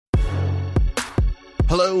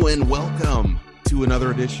Hello and welcome to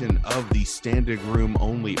another edition of the Standig Room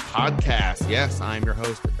Only podcast. Yes, I'm your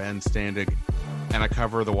host, Ben Standig, and I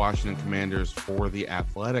cover the Washington Commanders for The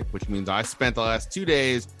Athletic, which means I spent the last 2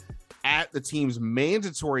 days at the team's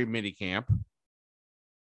mandatory minicamp.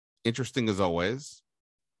 Interesting as always.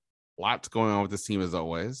 Lots going on with this team as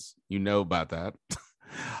always. You know about that.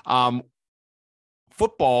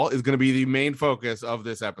 Football is going to be the main focus of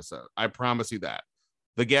this episode. I promise you that.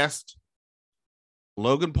 The guest,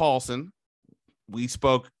 Logan Paulsen, we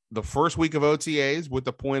spoke the first week of OTAs with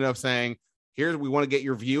the point of saying, here, we want to get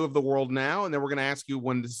your view of the world now, and then we're going to ask you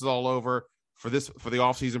when this is all over for the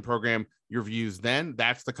offseason program, your views then.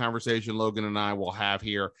 That's the conversation Logan and I will have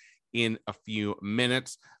here in a few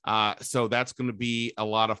minutes. So that's going to be a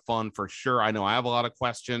lot of fun for sure. I know I have a lot of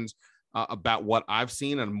questions about what I've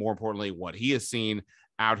seen and more importantly, what he has seen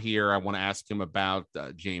out here. I want to ask him about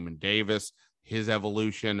Jamin Davis, his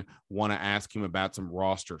evolution. Want to ask him about some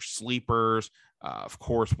roster sleepers. Of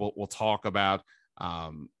course, we'll talk about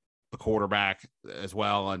the quarterback as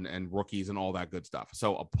well and rookies and all that good stuff.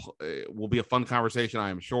 So it will be a fun conversation,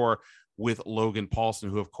 I am sure, with Logan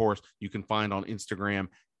Paulsen, who, of course, you can find on Instagram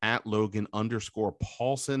at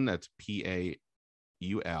Logan_Paulsen. That's PAULSEN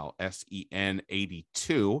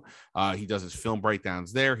 82. He does his film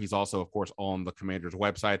breakdowns there. He's also, of course, on the Commander's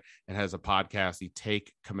website and has a podcast, the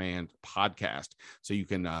Take Command podcast. So you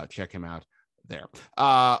can check him out there.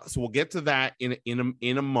 So we'll get to that in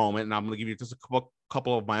a moment. And I'm going to give you just a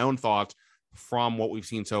couple of my own thoughts from what we've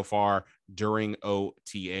seen so far during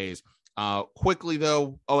OTAs. Quickly,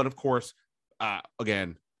 though. Oh, and of course,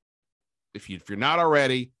 again, if you're not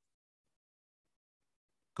already,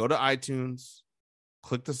 go to iTunes,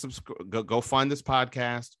 click the subscribe, go find this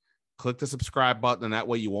podcast, click the subscribe button, and that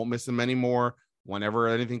way you won't miss them anymore. Whenever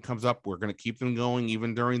anything comes up, we're going to keep them going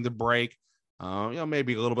even during the break.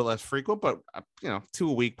 Maybe a little bit less frequent, but 2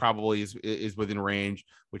 a week probably is within range,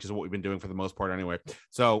 which is what we've been doing for the most part anyway.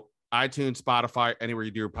 So iTunes, Spotify, anywhere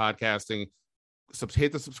you do your podcasting,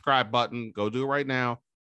 hit the subscribe button, go do it right now.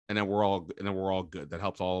 And then we're all good. That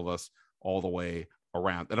helps all of us all the way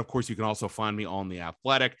around. And of course, you can also find me on The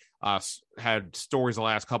Athletic. Had stories the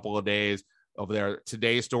last couple of days over there.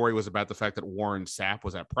 Today's story was about the fact that Warren Sapp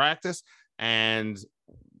was at practice, and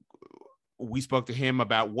we spoke to him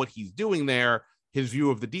about what he's doing there, his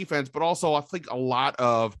view of the defense, but also I think a lot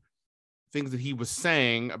of things that he was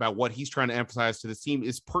saying about what he's trying to emphasize to this team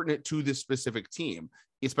is pertinent to this specific team,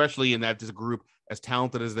 especially in that this group, as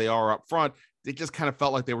talented as they are up front, it just kind of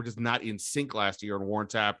felt like they were just not in sync last year. And Warren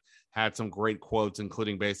Sapp had some great quotes,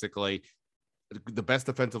 including basically the best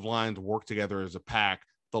defensive lines work together as a pack.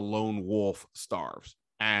 The lone wolf starves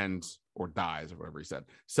or dies, or whatever he said.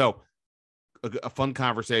 So a fun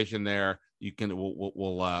conversation there. You can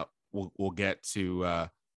we'll get to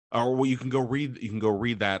you can go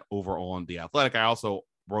read that over on The Athletic. I also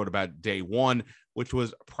wrote about day one, which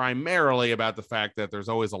was primarily about the fact that there's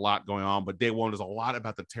always a lot going on, but day one is a lot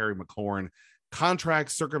about the Terry McLaurin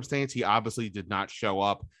contract circumstance. He obviously did not show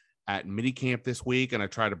up at minicamp this week, and I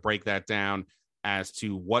try to break that down as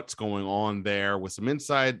to what's going on there with some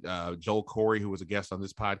insight. Joel Corey, who was a guest on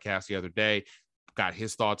this podcast the other day, got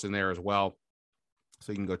his thoughts in there as well.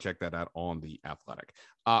 So you can go check that out on The Athletic.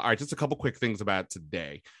 All right, just a couple quick things about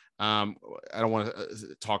today. I don't want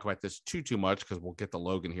to talk about this too much because we'll get to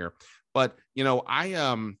Logan here. But,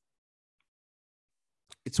 it's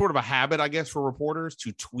sort of a habit, I guess, for reporters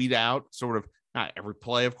to tweet out sort of not every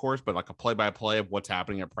play, of course, but like a play-by-play of what's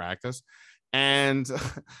happening at practice. And,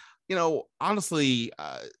 honestly,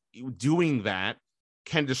 doing that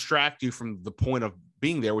can distract you from the point of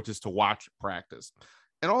being there, which is to watch practice.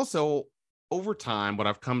 And also, over time, what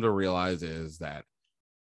I've come to realize is that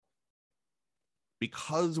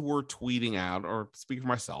because we're tweeting out, or speaking for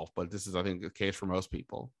myself, but this is, I think, the case for most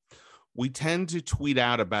people, we tend to tweet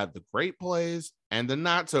out about the great plays and the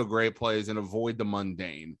not so great plays and avoid the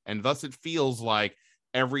mundane. And thus it feels like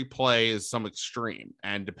every play is some extreme.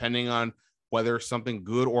 And depending on whether something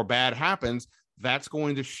good or bad happens, that's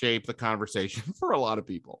going to shape the conversation for a lot of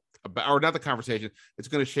people. Or not the conversation, it's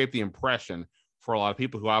going to shape the impression for a lot of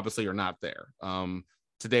people who obviously are not there.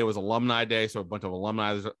 Today was Alumni Day, so a bunch of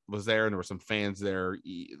alumni was there, and there were some fans there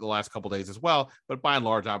the last couple of days as well. But by and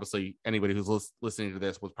large, obviously, anybody who's listening to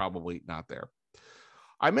this was probably not there.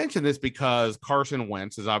 I mention this because Carson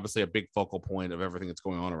Wentz is obviously a big focal point of everything that's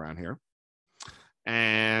going on around here.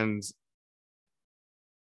 And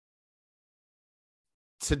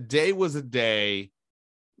today was a day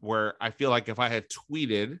where I feel like if I had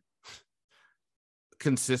tweeted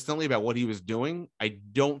consistently about what he was doing, I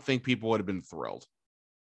don't think people would have been thrilled.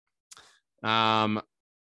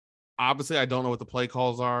 obviously, I don't know what the play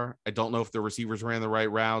calls are. I don't know if the receivers ran the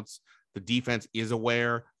right routes. The defense is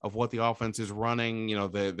aware of what the offense is running. You know,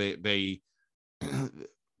 they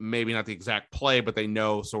maybe not the exact play, but they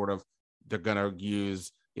know sort of they're going to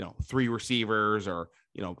use, you know, 3 receivers or,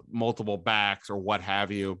 you know, multiple backs or what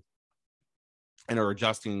have you, and are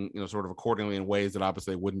adjusting, you know, sort of accordingly in ways that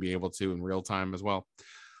obviously they wouldn't be able to in real time as well.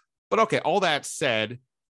 But okay, all that said,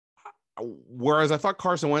 whereas I thought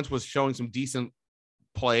Carson Wentz was showing some decent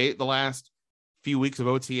play the last few weeks of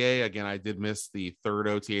OTA, again, I did miss the 3rd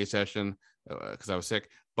OTA session because I was sick,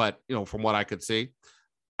 but, you know, from what I could see,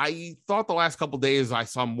 I thought the last couple of days I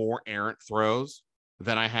saw more errant throws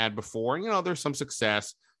than I had before. And, you know, there's some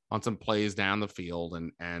success on some plays down the field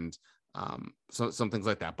and some things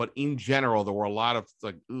like that. But in general, there were a lot of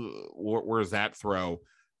like, where's that throw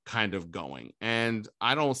kind of going? And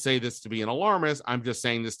I don't say this to be an alarmist. I'm just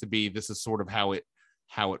saying this is sort of how it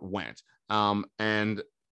went. And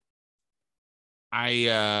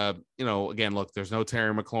I, you know, again, look, there's no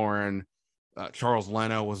Terry McLaurin. Charles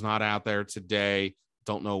Leno was not out there today.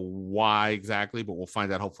 Don't know why exactly, but we'll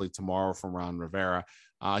find out hopefully tomorrow from Ron Rivera.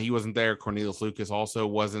 He wasn't there. Cornelius Lucas also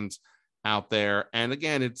wasn't out there. And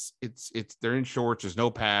again, it's they're in shorts. There's no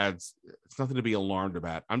pads. It's nothing to be alarmed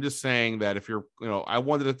about. I'm just saying that if you're, you know, I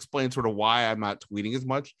wanted to explain sort of why I'm not tweeting as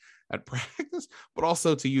much at practice, but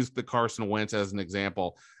also to use the Carson Wentz as an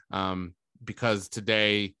example, because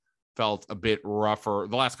today felt a bit rougher.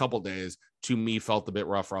 The last couple of days to me felt a bit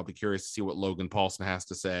rougher. I'll be curious to see what Logan Paulson has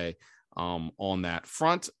to say on that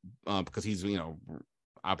front, because he's, you know,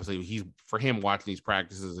 obviously for him watching these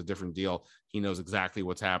practices is a different deal. He knows exactly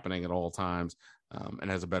what's happening at all times,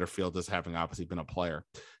 and has a better feel just having obviously been a player.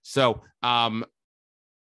 So I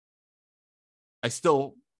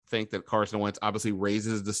still think that Carson Wentz obviously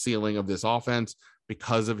raises the ceiling of this offense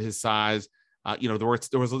because of his size. You know, there was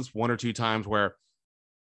at least 1 or 2 times where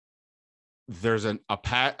there's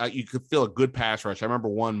you could feel a good pass rush. I remember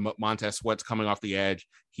one, Montez Sweat's coming off the edge.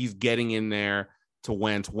 He's getting in there to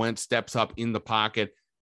Wentz. Wentz steps up in the pocket.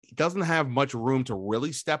 He doesn't have much room to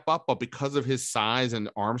really step up, but because of his size and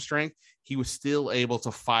arm strength, he was still able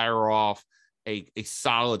to fire off a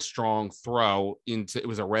solid, strong throw into, it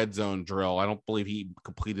was a red zone drill. I don't believe he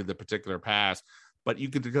completed the particular pass, but you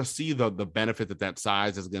could just see the benefit that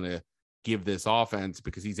size is going to give this offense,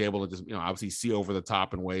 because he's able to just, you know, obviously see over the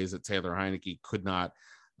top in ways that Taylor Heinicke could not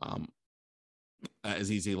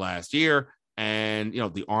as easy last year. And, you know,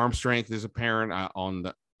 the arm strength is apparent. On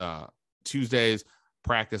the Tuesday's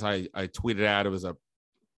practice, I tweeted out, it was a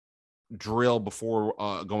drill before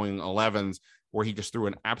going 11s where he just threw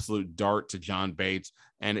an absolute dart to John Bates,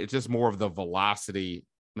 and it's just more of the velocity.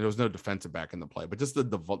 There was no defensive back in the play, but just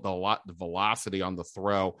the velocity on the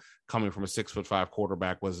throw coming from a 6'5"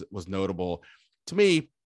 quarterback was notable to me.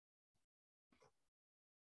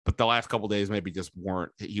 But the last couple of days maybe just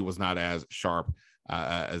weren't. He was not as sharp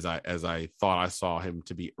as I thought I saw him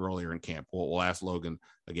to be earlier in camp. We'll ask Logan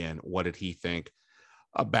again, what did he think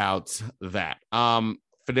about that?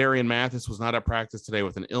 Fedarian Mathis was not at practice today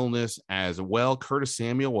with an illness as well. Curtis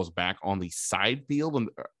Samuel was back on the side field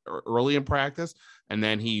early in practice, and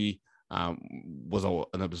then he was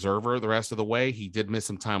an observer the rest of the way. He did miss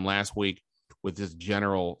some time last week with his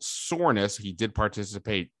general soreness. He did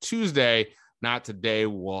participate Tuesday, not today.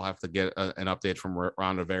 We'll have to get an update from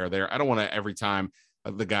Ron Rivera there. I don't want to, every time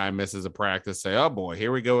the guy misses a practice, say, oh boy,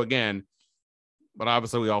 here we go again. But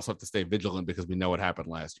obviously we also have to stay vigilant because we know what happened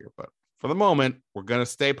last year. But for the moment, we're going to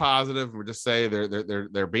stay positive. We're just say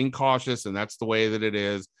they're being cautious, and that's the way that it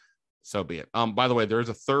is. So be it. By the way, there is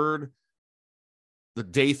a third. The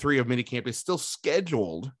day 3 of minicamp is still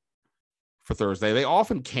scheduled for Thursday. They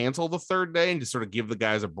often cancel the third day and just sort of give the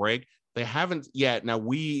guys a break. They haven't yet. Now,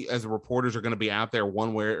 we as reporters are going to be out there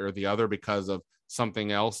one way or the other because of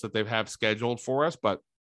something else that they have scheduled for us. But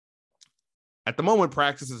at the moment,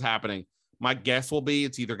 practice is happening. My guess will be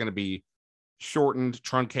it's either going to be shortened,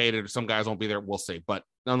 truncated, or some guys won't be there. We'll see. But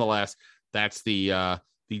nonetheless, that's the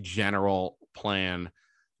general plan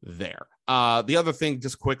there. The other thing,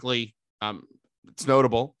 just quickly, it's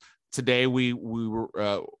notable today. We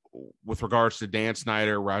were with regards to Dan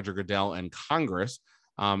Snyder, Roger Goodell, and Congress.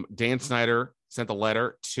 Dan Snyder sent a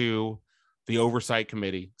letter to the Oversight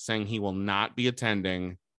Committee saying he will not be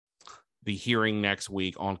attending the hearing next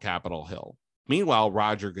week on Capitol Hill. Meanwhile,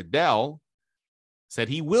 Roger Goodell said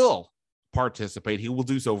he will participate. He will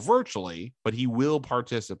do so virtually, but he will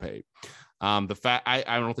participate. The fact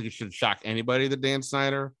I don't think it should shock anybody that Dan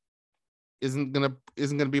Snyder isn't gonna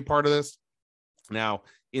be a part of this. Now,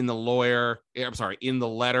 in the letter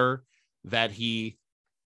that he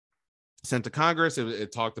sent to Congress,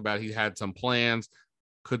 it talked about he had some plans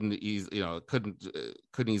couldn't easily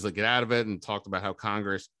get out of it, and talked about how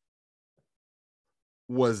Congress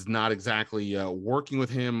was not exactly working with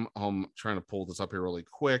him. I'm trying to pull this up here really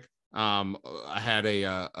quick. I had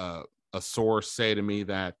a source say to me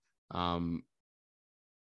that Mr.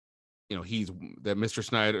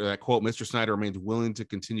 Snyder, that quote, Mr. Snyder remains willing to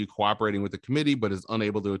continue cooperating with the committee, but is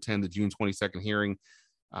unable to attend the June 22nd hearing,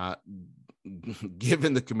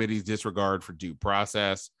 given the committee's disregard for due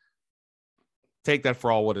process. Take that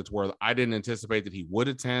for all what it's worth. I didn't anticipate that he would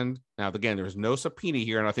attend. Now, again, there's no subpoena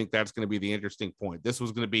here, and I think that's going to be the interesting point. This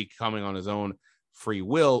was going to be coming on his own free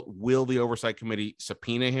will. Will the Oversight Committee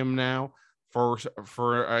subpoena him now for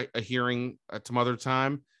a hearing at some other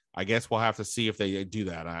time? I guess we'll have to see if they do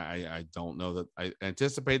that. I don't know that I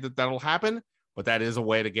anticipate that that'll happen, but that is a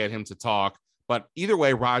way to get him to talk. But either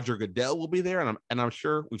way, Roger Goodell will be there, and I'm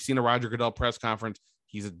sure we've seen a Roger Goodell press conference.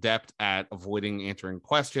 He's adept at avoiding answering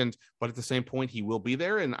questions, but at the same point, he will be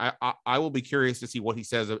there, and I will be curious to see what he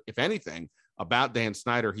says, if anything, about Dan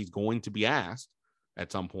Snyder. He's going to be asked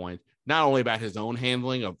at some point, not only about his own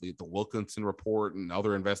handling of the Wilkinson report and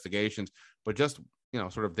other investigations, but just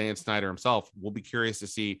sort of Dan Snyder himself. We'll be curious to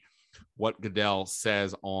see what Goodell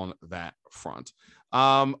says on that front.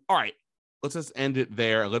 All right. Let's just end it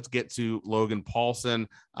there. Let's get to Logan Paulsen.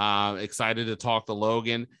 Excited to talk to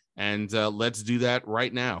Logan, and let's do that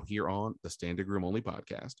right now here on the Standing Room Only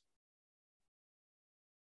podcast.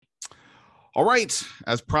 All right,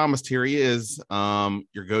 as promised, here he is,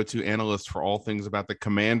 your go-to analyst for all things about the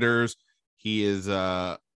Commanders. He is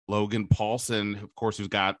Logan Paulsen, of course, who's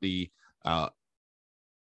got the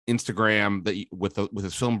Instagram that with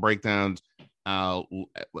his film breakdowns.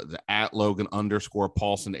 At Logan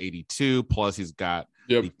 _Paulsen 82. Plus, he's got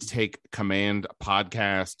the Take Command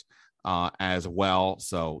podcast as well.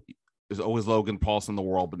 So there's always Logan Paulsen in the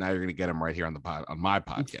world, but now you're going to get him right here on my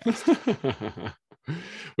podcast,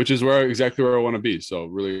 which is exactly where I want to be. So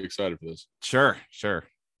really excited for this. Sure.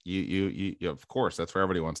 You of course, that's where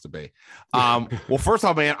everybody wants to be. Well, first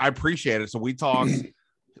off, man, I appreciate it. So we talked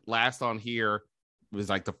last on here. It was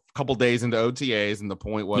like the couple days into OTAs, and the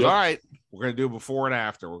point was, all right, we're going to do before and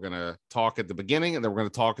after. We're going to talk at the beginning, and then we're going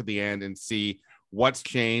to talk at the end and see what's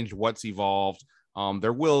changed, what's evolved.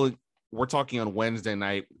 We're talking on Wednesday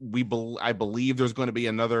night. I believe there's going to be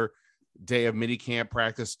another day of mini camp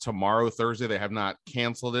practice tomorrow, Thursday. They have not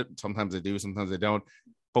canceled it. Sometimes they do, sometimes they don't,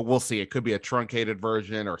 but we'll see. It could be a truncated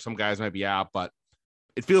version, or some guys might be out, but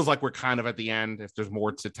it feels like we're kind of at the end. If there's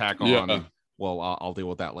more to tack on, well, I'll deal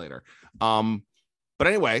with that later. But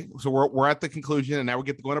anyway, so we're at the conclusion, and now we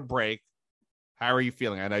get to go on a break. How are you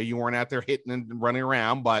feeling? I know you weren't out there hitting and running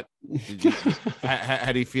around, but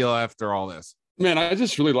how do you feel after all this? Man, I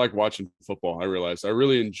just really like watching football. I realized I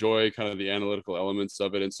really enjoy kind of the analytical elements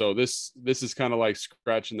of it, and so this is kind of like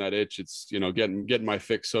scratching that itch. It's getting my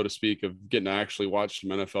fix, so to speak, of getting to actually watch some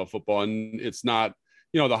NFL football, and it's not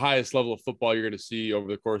the highest level of football you're going to see over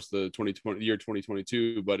the course of the year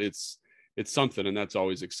 2022, but it's something, and that's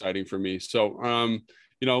always exciting for me. So,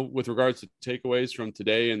 with regards to takeaways from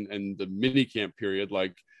today and the mini camp period,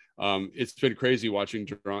 it's been crazy watching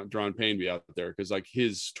Daron Payne be out there, because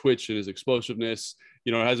his twitch and his explosiveness,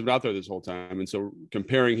 it hasn't been out there this whole time. And so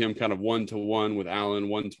comparing him kind of 1-to-1 with Allen,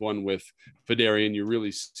 1-to-1 with Fedarian, you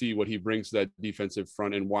really see what he brings to that defensive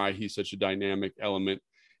front and why he's such a dynamic element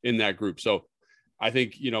in that group. So I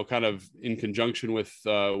think, kind of in conjunction with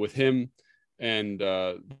him and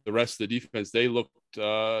the rest of the defense, they looked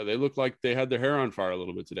like they had their hair on fire a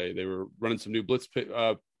little bit today. They were running some new blitz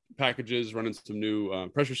packages, running some new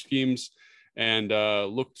pressure schemes, and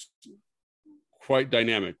looked quite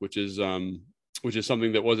dynamic, which is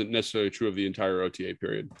something that wasn't necessarily true of the entire OTA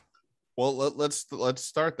period. Well, let's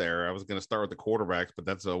start there. I was going to start with the quarterbacks, but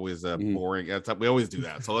that's always boring. We always do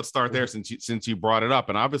that. So let's start there since you brought it up.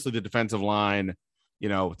 And obviously the defensive line,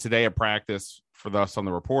 today at practice for us on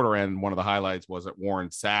the reporter end, one of the highlights was that Warren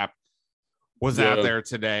Sapp was out there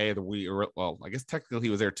today. I guess technically he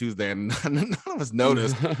was there Tuesday, and none of us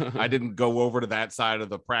noticed. I didn't go over to that side of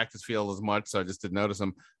the practice field as much, so I just didn't notice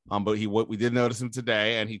him. But we did notice him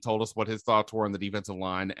today, and he told us what his thoughts were on the defensive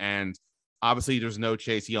line. And obviously there's no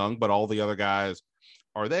Chase Young, but all the other guys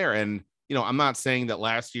are there. And, I'm not saying that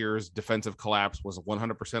last year's defensive collapse was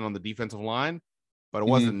 100% on the defensive line, but it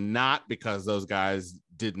wasn't not because those guys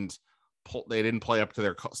didn't play up to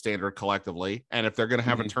their standard collectively. And if they're going to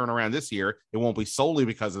have a turnaround this year, it won't be solely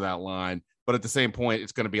because of that line, but at the same point,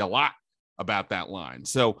 it's going to be a lot about that line.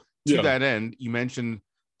 So to that end, you mentioned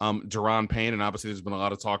Daron Payne, and obviously there's been a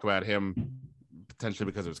lot of talk about him potentially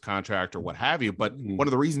because of his contract or what have you. But one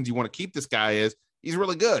of the reasons you want to keep this guy is he's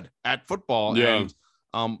really good at football and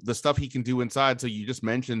the stuff he can do inside. So you just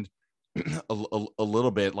mentioned a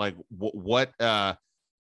little bit, like what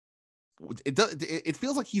it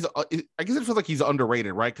feels like I guess it feels like he's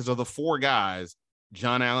underrated, right? Because of the four guys,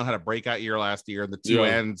 John Allen had a breakout year last year, and the two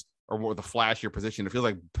ends are more the flashier position. It feels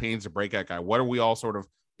like Payne's a breakout guy. What are we all sort of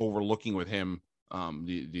overlooking with him? Do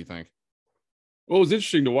you think? Well, it was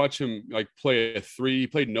interesting to watch him like play a three. He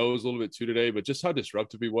played nose a little bit too today, but just how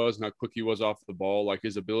disruptive he was and how quick he was off the ball, like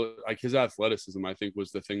his ability, like his athleticism, I think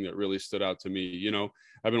was the thing that really stood out to me. You know,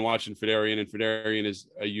 I've been watching Fedarian, and Fedarian is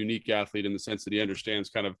a unique athlete in the sense that he understands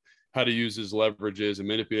kind of how to use his leverages and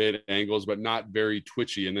manipulate angles, but not very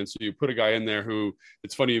twitchy. And then so you put a guy in there who,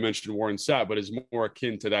 it's funny you mentioned Warren Sapp, but is more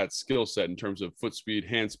akin to that skill set in terms of foot speed,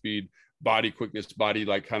 hand speed, body quickness, body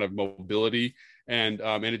like kind of mobility. And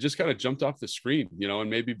it just kind of jumped off the screen, you know, and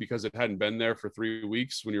maybe because it hadn't been there for 3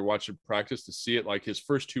 weeks when you're watching practice to see it, like his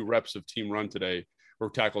first 2 reps of team run today were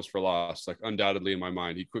tackles for loss, like undoubtedly in my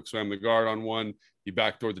mind. He quick swam the guard on one, he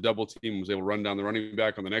backdoored the double team, was able to run down the running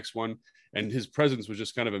back on the next one. And his presence was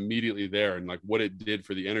just kind of immediately there, and like what it did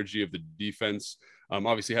for the energy of the defense.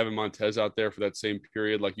 Obviously having Montez out there for that same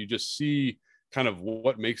period, like you just see kind of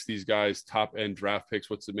what makes these guys top end draft picks,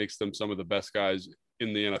 what makes them some of the best guys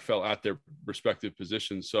in the NFL at their respective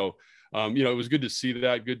positions. So, you know, it was good to see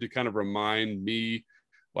that, good to kind of remind me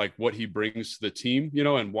like what he brings to the team, you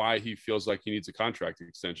know, and why he feels like he needs a contract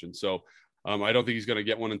extension. So I don't think he's going to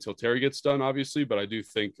get one until Terry gets done, obviously, but I do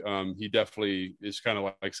think he definitely is kind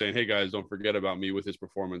of like saying, hey guys, don't forget about me with his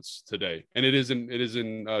performance today. And it is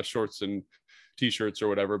in shorts and t-shirts or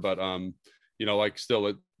whatever, but you know, like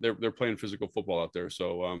still they're playing physical football out there.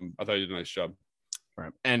 So I thought he did a nice job.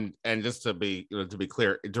 Right. And just to be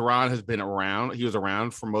clear, Duran has been around. He was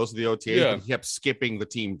around for most of the OTAs, but he kept skipping the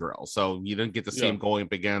team drill. So you didn't get to see him going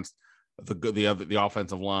up against the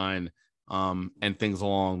offensive line and things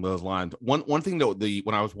along those lines. One thing that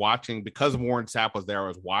when I was watching, because Warren Sapp was there, I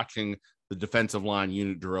was watching the defensive line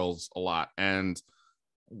unit drills a lot. And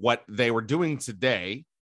what they were doing today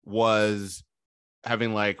was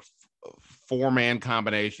having like 4-man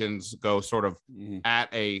combinations go sort of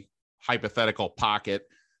at a hypothetical pocket,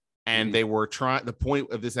 and they were trying, the point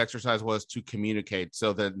of this exercise was to communicate,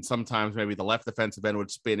 so that sometimes maybe the left defensive end would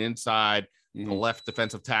spin inside, the left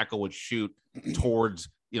defensive tackle would shoot towards,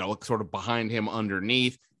 you know, sort of behind him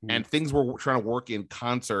underneath, and things were trying to work in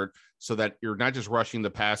concert so that you're not just rushing the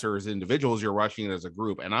passer as individuals, you're rushing it as a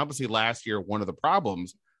group. And obviously last year, one of the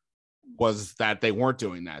problems was that they weren't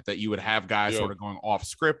doing that you would have guys sort of going off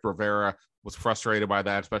script. Rivera was frustrated by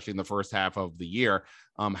that, especially in the first half of the year.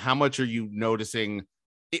 How much are you noticing?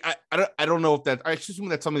 I don't know if that, I assume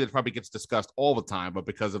that's something that probably gets discussed all the time, but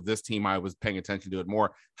because of this team, I was paying attention to it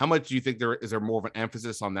more. How much do you think is there more of an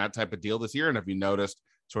emphasis on that type of deal this year? And have you noticed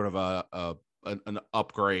sort of an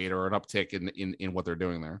upgrade or an uptick in what they're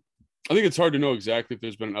doing there? I think it's hard to know exactly if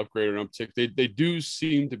there's been an upgrade or an uptick. They do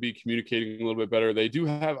seem to be communicating a little bit better. They do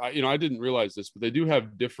have, you know, I didn't realize this, but they do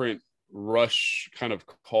have different rush kind of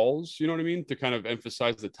calls, you know what I mean, to kind of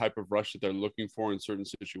emphasize the type of rush that they're looking for in certain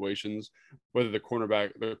situations, whether the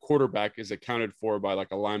quarterback is accounted for by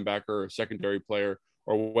like a linebacker or a secondary player,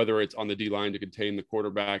 or whether it's on the D line to contain the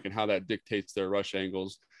quarterback, and how that dictates their rush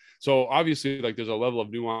angles. So obviously, like, there's a level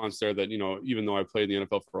of nuance there that, you know, even though I played in the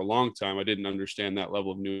NFL for a long time, I didn't understand that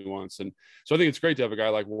level of nuance. And so I think it's great to have a guy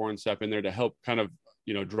like Warren Sapp in there to help kind of,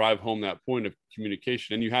 you know, drive home that point of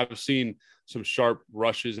communication. And you have seen some sharp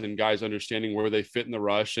rushes and guys understanding where they fit in the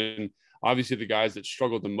rush. And obviously the guys that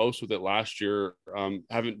struggled the most with it last year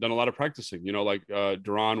haven't done a lot of practicing, you know, like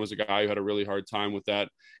Duran was a guy who had a really hard time with that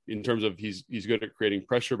in terms of he's good at creating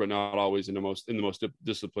pressure, but not always in the most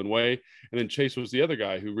disciplined way. And then Chase was the other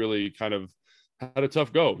guy who really kind of had a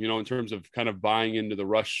tough go, you know, in terms of kind of buying into the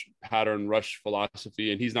rush pattern, rush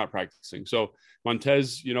philosophy, and he's not practicing. So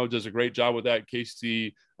Montez, you know, does a great job with that.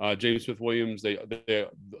 Casey, James Smith-Williams, they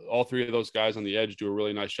all three of those guys on the edge do a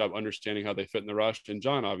really nice job understanding how they fit in the rush. And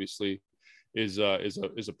John obviously is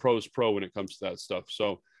a pro's pro when it comes to that stuff.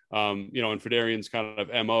 So you know, and Fedarian's kind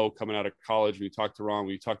of MO coming out of college, when you talk to Ron,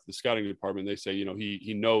 when you talk to the scouting department, they say, you know,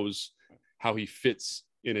 he knows how he fits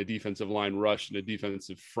in a defensive line rush and a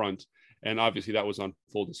defensive front. And obviously that was on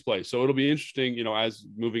full display. So it'll be interesting, you know, as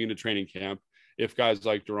moving into training camp, if guys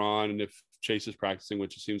like Duran and if Chase is practicing,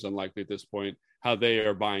 which it seems unlikely at this point, how they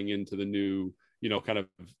are buying into the new, you know, kind of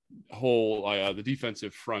whole, the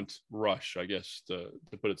defensive front rush, I guess, to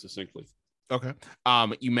put it succinctly. Okay.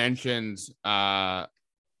 You mentioned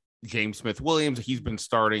James Smith-Williams. He's been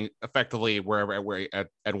starting effectively where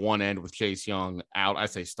at one end with Chase Young out. I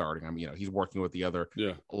say starting. I mean, you know, he's working with the other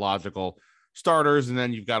logical starters, and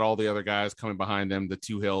then you've got all the other guys coming behind them, the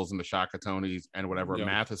Two Hills and the Shaka Tonys and whatever.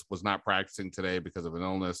 Mathis was not practicing today because of an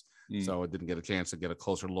illness, so it didn't get a chance to get a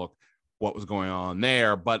closer look what was going on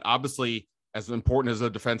there. But obviously, as important as the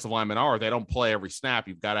defensive linemen are, they don't play every snap.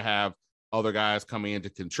 You've got to have other guys coming in to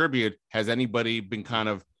contribute. Has anybody been kind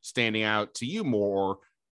of standing out to you more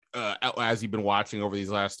as you've been watching over these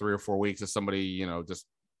last 3 or 4 weeks? As somebody, you know, just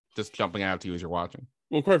jumping out to you as you're watching?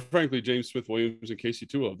 Well, quite frankly, James Smith-Williams and Casey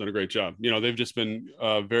Toohill have done a great job. You know, they've just been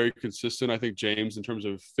very consistent. I think James, in terms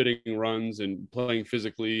of fitting runs and playing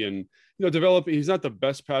physically and, you know, developing, he's not the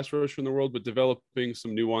best pass rusher in the world, but developing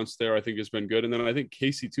some nuance there, I think has been good. And then I think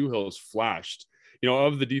Casey Toohill has flashed, you know,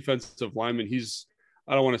 of the defensive linemen.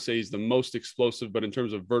 I don't want to say he's the most explosive, but in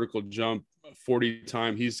terms of vertical jump, 40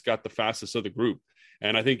 time, he's got the fastest of the group.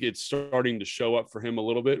 And I think it's starting to show up for him a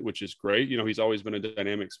little bit, which is great. You know, he's always been a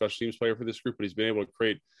dynamic special teams player for this group, but he's been able to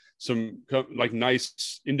create some like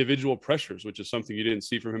nice individual pressures, which is something you didn't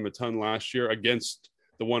see from him a ton last year against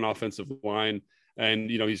the one offensive line. And,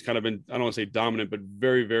 you know, he's kind of been, I don't want to say dominant, but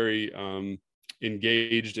very, very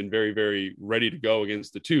engaged and very, very ready to go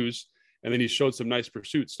against the twos. And then he showed some nice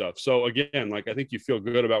pursuit stuff. So again, like, I think you feel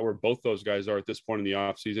good about where both those guys are at this point in the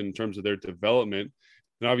offseason in terms of their development.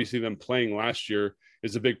 And obviously them playing last year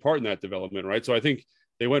is a big part in that development, right? So I think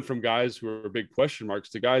they went from guys who are big question marks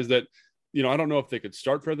to guys that, you know, I don't know if they could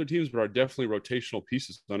start for other teams, but are definitely rotational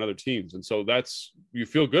pieces on other teams. And so you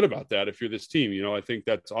feel good about that if you're this team. You know, I think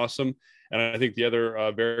that's awesome. And I think the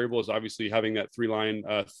other variable is obviously having that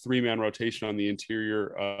three-man rotation on the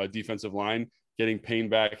interior defensive line, getting Payne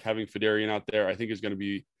back, having Federian out there, I think is going to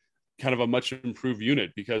be kind of a much improved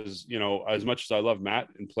unit because, you know, as much as I love Matt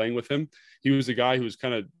and playing with him, he was a guy who was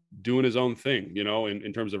kind of doing his own thing, you know,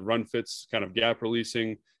 in terms of run fits, kind of gap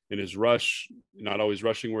releasing in his rush, not always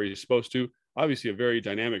rushing where he's supposed to. Obviously a very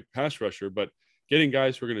dynamic pass rusher, but getting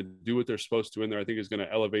guys who are going to do what they're supposed to in there, I think is going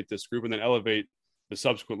to elevate this group and then elevate the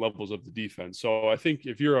subsequent levels of the defense. So I think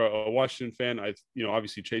if you're a Washington fan, you know,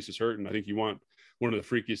 obviously Chase is hurt and I think you want one of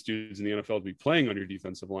the freakiest dudes in the NFL to be playing on your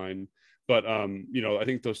defensive line. But, you know, I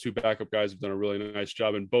think those two backup guys have done a really nice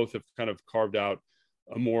job and both have kind of carved out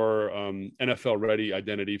a more NFL ready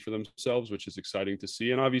identity for themselves, which is exciting to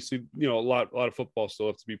see. And obviously, you know, a lot of football still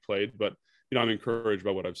have to be played, but, you know, I'm encouraged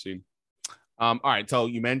by what I've seen. All right. So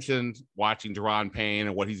you mentioned watching Daron Payne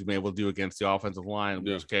and what he's been able to do against the offensive line.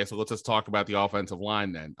 Yeah. Okay. So let's just talk about the offensive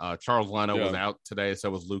line then. Charles Leno was out today.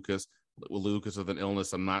 So was Lucas. Lucas with an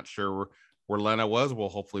illness. I'm not sure where Leno was. We'll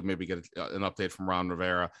hopefully maybe get an update from Ron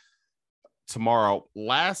Rivera tomorrow.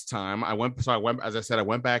 Last time I went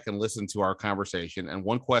back and listened to our conversation. And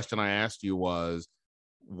one question I asked you was,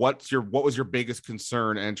 what was your biggest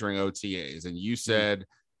concern entering OTAs? And you said,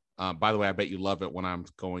 by the way, I bet you love it when I'm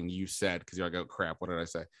going, you said, because you're like, oh crap, what did I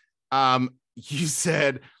say? You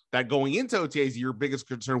said that going into OTAs, your biggest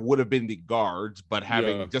concern would have been the guards, but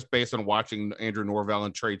having just based on watching Andrew Norvell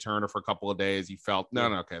and Trey Turner for a couple of days, you felt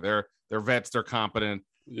okay, they're vets, they're competent.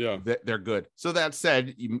 Yeah, they're good. So that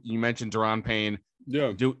said, you mentioned Daron Payne,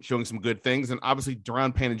 showing some good things, and obviously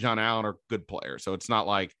Daron Payne and John Allen are good players. So it's not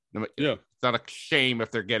like it's not a shame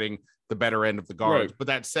if they're getting the better end of the guards. Right. But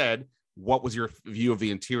that said, what was your view of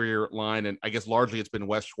the interior line? And I guess largely it's been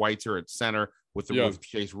Wes Schweitzer at center with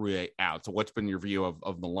Chase Roullier out. So what's been your view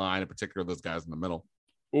of the line, in particular those guys in the middle?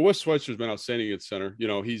 Well, Wes Schweitzer's been outstanding at center. You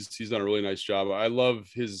know, he's done a really nice job. I love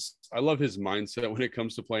his mindset when it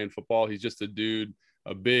comes to playing football. He's just a dude,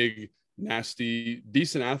 a big, nasty,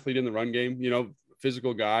 decent athlete in the run game, you know,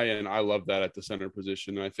 physical guy. And I love that at the center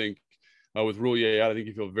position. And I think with Roullier out, I think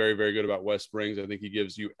you feel very, very good about Wes Springs. I think he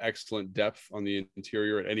gives you excellent depth on the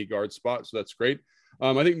interior at any guard spot. So that's great.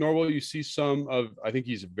 I think Norwell, you see I think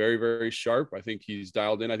he's very, very sharp. I think he's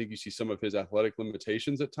dialed in. I think you see some of his athletic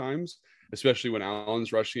limitations at times, especially when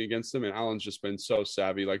Allen's rushing against him. And Allen's just been so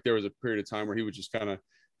savvy. Like there was a period of time where he was just kind of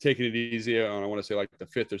taking it easy on, I want to say like the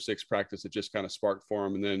 5th or 6th practice, it just kind of sparked for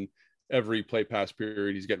him. And then every play pass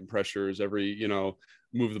period, he's getting pressures. Every, you know,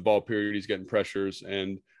 move the ball period, he's getting pressures.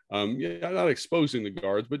 And not exposing the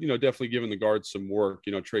guards, but, you know, definitely giving the guards some work,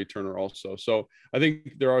 you know, Trey Turner also. So I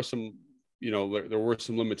think there are some, you know, there were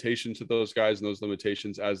some limitations to those guys, and those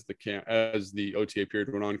limitations as the OTA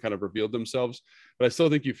period went on kind of revealed themselves. But I still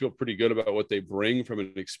think you feel pretty good about what they bring from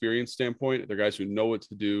an experience standpoint. They're guys who know what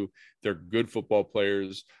to do. They're good football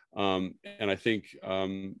players. And I think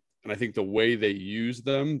the way they use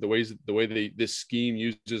them, the way this scheme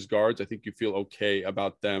uses guards, I think you feel okay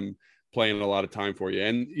about them playing a lot of time for you.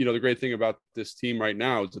 And, you know, the great thing about this team right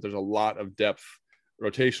now is that there's a lot of depth,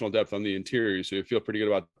 rotational depth on the interior. So you feel pretty good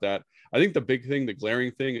about that. I think the big thing, the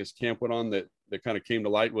glaring thing as camp went on that kind of came to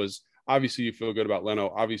light was obviously you feel good about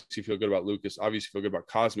Leno. Obviously you feel good about Lucas. Obviously you feel good about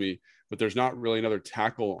Cosme, but there's not really another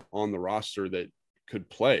tackle on the roster that could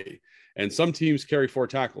play. And some teams carry 4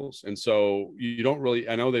 tackles. And so you don't really,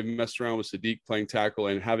 I know they've messed around with Sadiq playing tackle,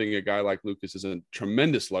 and having a guy like Lucas is a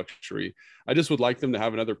tremendous luxury. I just would like them to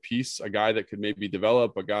have another piece, a guy that could maybe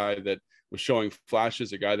develop, a guy that was showing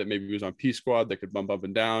flashes, a guy that maybe was on P squad that could bump up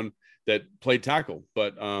and down, that played tackle.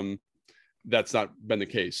 But that's not been the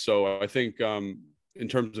case. So I think in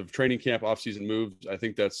terms of training camp, offseason moves, I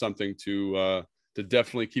think that's something to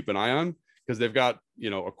definitely keep an eye on, because they've got,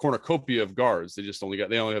 a cornucopia of guards. They only have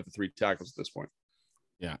the 3 tackles at this point.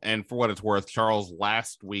 Yeah. And for what it's worth, Charles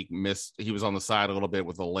last week he was on the side a little bit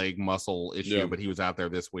with a leg muscle issue, but he was out there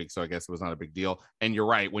this week. So I guess it was not a big deal. And you're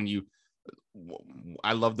right.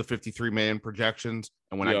 I love the 53-man projections.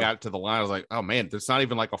 And when I got to the line, I was like, oh man, there's not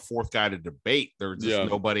even like a 4th guy to debate. There's just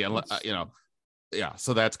nobody, unless,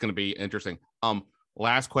 so that's going to be interesting.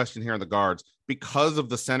 Last question here on the guards. Because of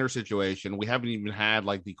the center situation, we haven't even had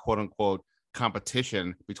like the quote unquote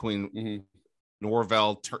competition between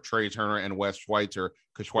Norvell, Trey Turner, and Wes Schweitzer,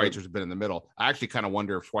 because Schweitzer's been in the middle. I actually kind of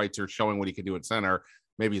wonder if Schweitzer showing what he can do at center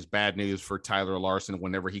maybe is bad news for Tyler Larson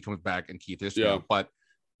whenever he comes back, and Keith Ismail. Yeah. But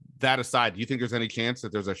that aside, do you think there's any chance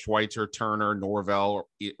that there's a Schweitzer, Turner, Norvell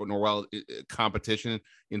competition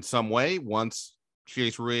in some way once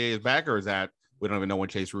Chase Roullier is back, or is that we don't even know when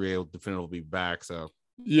Chase Roullier will definitively be back? So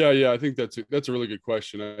yeah, I think that's a really good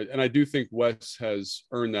question, and I do think Wes has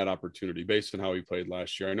earned that opportunity based on how he played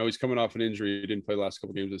last year. I know he's coming off an injury; he didn't play the last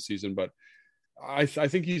couple games of the season, but I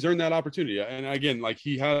think he's earned that opportunity. And again, like,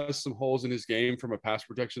 he has some holes in his game from a pass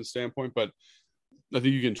protection standpoint, but I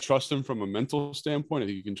think you can trust him from a mental standpoint. I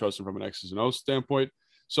think you can trust him from an X's and O's standpoint.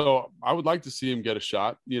 So I would like to see him get a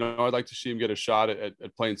shot. I'd like to see him get a shot at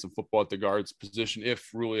playing some football at the guards position if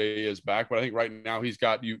Roullier is back. But I think right now he's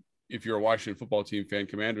got you. If you're a Washington football team fan,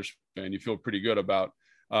 Commanders fan, you feel pretty good about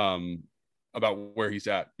where he's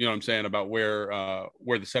at. You know what I'm saying? About where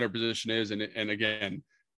the center position is. And again,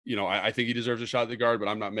 I think he deserves a shot at the guard, but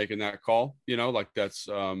I'm not making that call. That's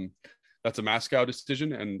a Moscow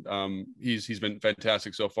decision. And he's been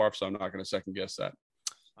fantastic so far. So I'm not going to second guess that.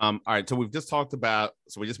 All right. So we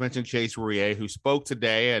just mentioned Chase Roullier, who spoke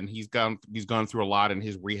today, and he's gone through a lot in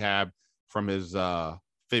his rehab from his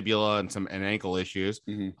fibula and ankle issues.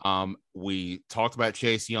 Mm-hmm. We talked about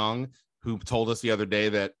Chase Young, who told us the other day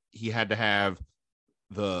that he had to have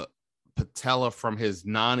the patella from his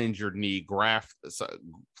non-injured knee grafted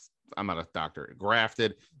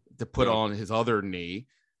to put on his other knee.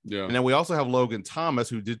 Yeah. And then we also have Logan Thomas,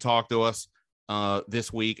 who did talk to us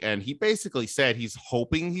this week, and he basically said he's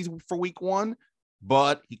hoping he's for week 1,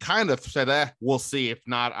 but he kind of said, we'll see. If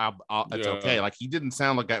not, it's okay. Like, he didn't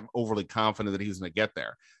sound like I'm overly confident that he's going to get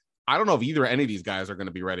there. I don't know if any of these guys are going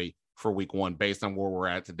to be ready for week 1 based on where we're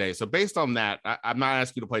at today. So based on that, I'm not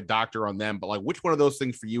asking you to play doctor on them, but like, which one of those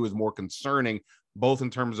things for you is more concerning, both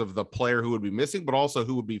in terms of the player who would be missing, but also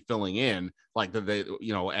who would be filling in, like, at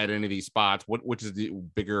any of these spots? Which is the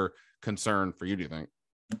bigger concern for you, do you think?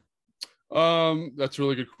 That's a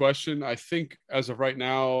really good question. I think as of right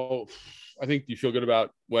now, I think you feel good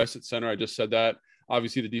about Wes at center. I just said that.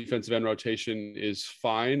 Obviously, the defensive end rotation is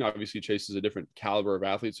fine. Obviously, Chase is a different caliber of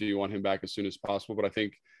athlete, so you want him back as soon as possible. But I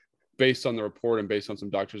think based on the report and based on some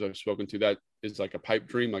doctors I've spoken to, that is like a pipe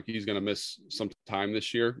dream. Like, he's going to miss some time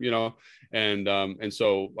this year, and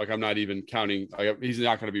so, like, I'm not even counting. He's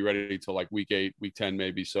not going to be ready till like week 8, week 10,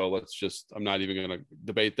 maybe. So I'm not even going to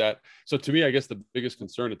debate that. So to me, I guess the biggest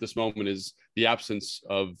concern at this moment is the absence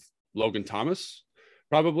of Logan Thomas,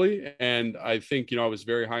 probably. And I think, I was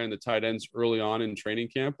very high on the tight ends early on in training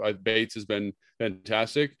camp. Bates has been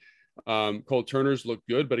fantastic. Cole Turner's looked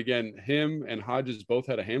good, but again, him and Hodges both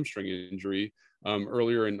had a hamstring injury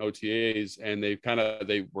earlier in OTAs, and they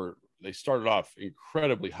started off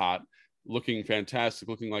incredibly hot, looking fantastic,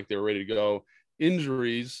 looking like they were ready to go.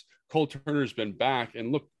 Injuries, Cole Turner's been back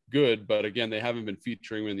and looked good, but again, they haven't been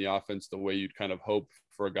featuring him in the offense the way you'd kind of hope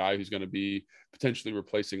for a guy who's going to be potentially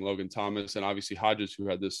replacing Logan Thomas. And obviously Hodges, who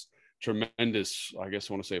had this tremendous, I guess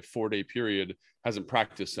I want to say a 4-day period, hasn't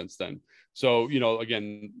practiced since then. So,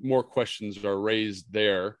 again, more questions are raised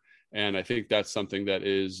there. And I think that's something that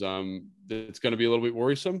is, it's going to be a little bit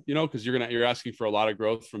worrisome, because you're asking for a lot of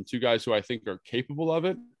growth from 2 guys who I think are capable of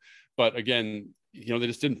it. But again, they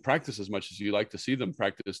just didn't practice as much as you like to see them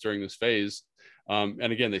practice during this phase. And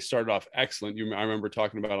again, they started off excellent. I remember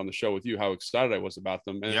talking about on the show with you how excited I was about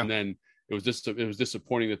them. And then it was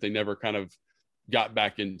disappointing that they never kind of got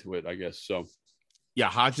back into it, I guess. So, yeah,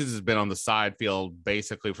 Hodges has been on the side field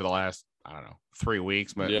basically for the last, 3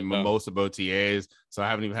 weeks, but most of OTAs. So I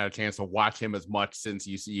haven't even had a chance to watch him as much since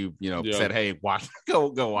you said, hey,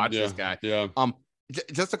 go watch this guy. Yeah.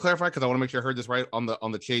 Just to clarify, because I want to make sure I heard this right on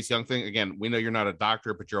the Chase Young thing. Again, we know you're not a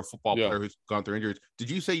doctor, but you're a football player who's gone through injuries. Did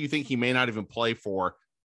you say you think he may not even play for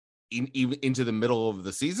even into the middle of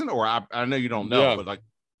the season? Or I know you don't know, but like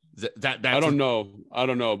that's I don't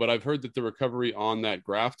know, but I've heard that the recovery on that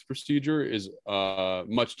graft procedure is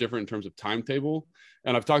much different in terms of timetable.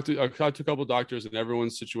 And I've talked to a couple of doctors, and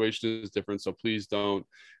everyone's situation is different. So please don't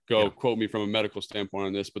go quote me from a medical standpoint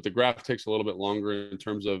on this. But the graft takes a little bit longer in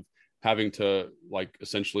terms of having to like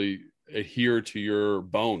essentially adhere to your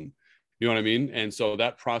bone. You know what I mean? And so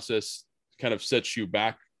that process kind of sets you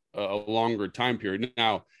back a longer time period.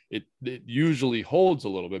 Now, it usually holds a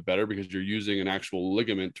little bit better because you're using an actual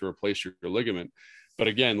ligament to replace your ligament. But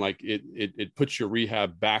again, like it puts your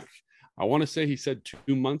rehab back. I want to say he said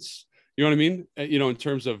 2 months. You know what I mean? You know, in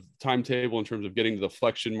terms of timetable, in terms of getting to the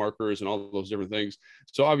flexion markers and all those different things.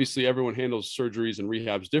 So obviously everyone handles surgeries and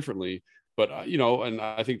rehabs differently. But, you know, and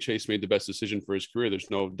I think Chase made the best decision for his career. There's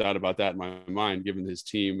no doubt about that in my mind, given his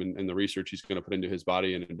team and the research he's going to put into his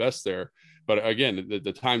body and invest there. But again,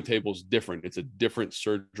 the timetable is different. It's a different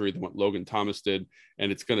surgery than what Logan Thomas did.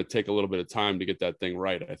 And it's going to take a little bit of time to get that thing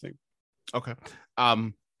right, I think. Okay.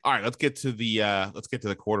 All right, let's get to the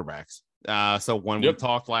quarterbacks. So when we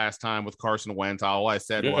talked last time with Carson Wentz, all I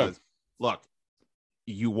said was, look,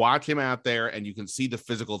 you watch him out there and you can see the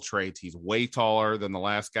physical traits. He's way taller than the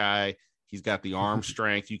last guy. He's got the arm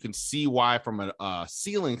strength. You can see why, from a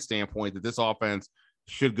ceiling standpoint, that this offense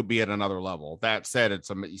should be at another level. That said,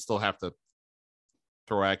 you still have to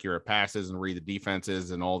throw accurate passes and read the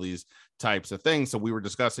defenses and all these types of things. So we were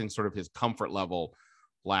discussing sort of his comfort level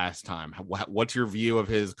last time. What's your view of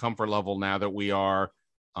his comfort level now that we are,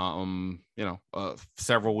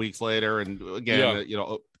 several weeks later? And again,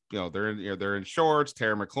 they're in shorts.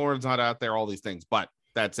 Terry McLaurin's not out there. All these things. But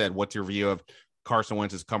that said, what's your view of Carson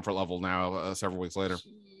Wentz's comfort level now, several weeks later?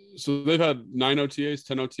 So they've had 9 OTAs,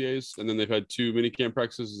 10 OTAs, and then they've had 2 minicamp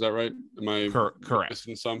practices. Is that right? Am I correct?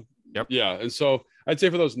 Missing some? Yep. Yeah. And so I'd say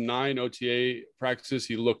for those 9 OTA practices,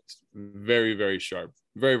 he looked very, very sharp.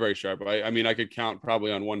 Very, very sharp. I mean, I could count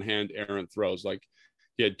probably on one hand errant throws. Like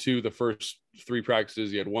he had 2 the first 3 practices,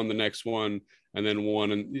 he had 1 the next one, and then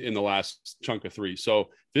 1 in the last chunk of 3. So if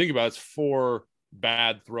you think about it, it's 4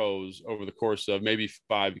 bad throws over the course of maybe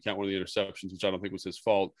 5. You count one of the interceptions, which I don't think was his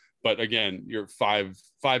fault. But again, you're five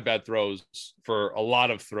bad throws for a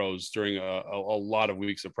lot of throws during a lot of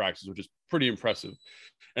weeks of practice, which is pretty impressive.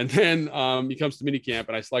 And then he comes to minicamp,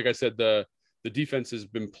 and like I said, the defense has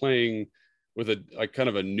been playing with a kind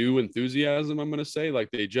of a new enthusiasm, I'm going to say.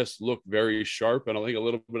 Like they just look very sharp. And I think a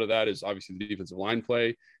little bit of that is obviously the defensive line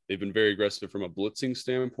play. They've been very aggressive from a blitzing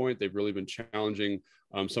standpoint. They've really been challenging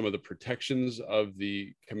some of the protections of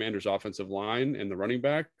the Commanders' offensive line and the running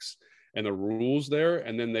backs and the rules there.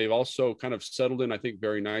 And then they've also kind of settled in, I think,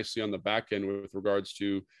 very nicely on the back end with regards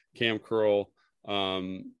to Cam Curl,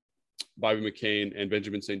 Bobby McCain, and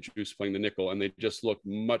Benjamin St-Juste playing the nickel. And they just look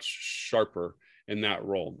much sharper in that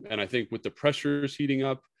role. And I think with the pressures heating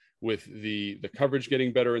up, with the coverage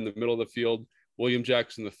getting better in the middle of the field, William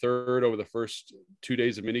Jackson III over the first 2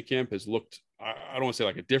 days of minicamp has looked, I don't want to say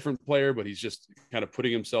like a different player, but he's just kind of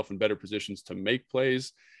putting himself in better positions to make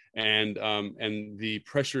plays. And the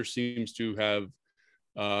pressure seems to have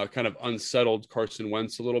kind of unsettled Carson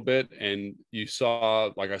Wentz a little bit. And I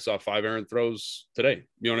saw 5 errant throws today.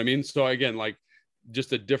 You know what I mean? So again, like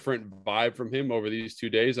just a different vibe from him over these 2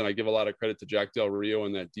 days. And I give a lot of credit to Jack Del Rio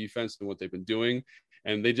and that defense and what they've been doing.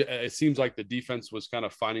 And it seems like the defense was kind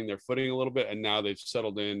of finding their footing a little bit, and now they've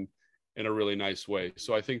settled in a really nice way.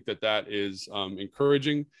 So I think that is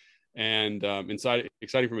encouraging and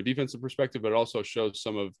exciting from a defensive perspective, but it also shows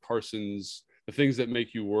some of the things that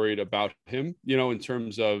make you worried about him, you know, in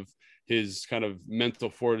terms of his kind of mental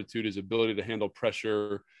fortitude, his ability to handle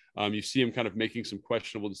pressure. You see him kind of making some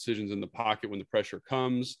questionable decisions in the pocket when the pressure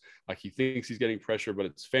comes. Like he thinks he's getting pressure, but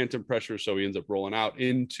it's phantom pressure. So he ends up rolling out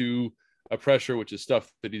into a pressure, which is stuff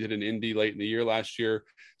that he did in Indy late in the year last year.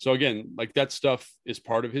 So again, like that stuff is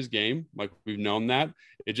part of his game. Like we've known that.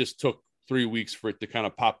 It just took 3 weeks for it to kind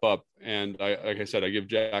of pop up. And like I said, I give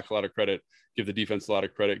Jack a lot of credit, give the defense a lot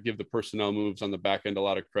of credit, give the personnel moves on the back end a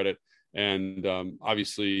lot of credit. And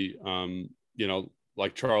obviously,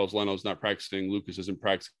 like Charles Leno's not practicing, Lucas isn't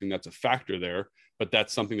practicing. That's a factor there, but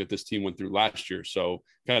that's something that this team went through last year. So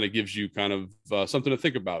kind of gives you kind of something to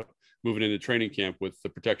think about moving into training camp with the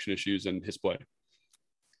protection issues and his play.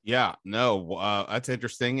 Yeah, no, that's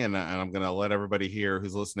interesting. And I'm going to let everybody here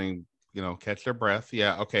who's listening, catch their breath.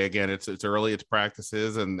 Yeah. Okay. Again, it's early, it's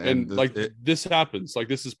practices and this happens. Like,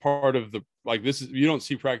 this is part of you don't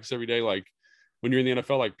see practice every day. Like when you're in the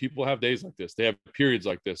NFL, like people have days like this, they have periods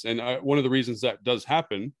like this. And one of the reasons that does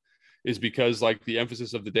happen is because like the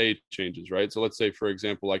emphasis of the day changes, right? So let's say, for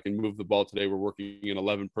example, like in Move the Ball today, we're working in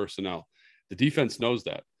 11 personnel. The defense knows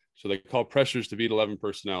that. So they call pressures to beat 11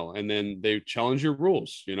 personnel, and then they challenge your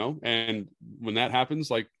rules, you know? And when that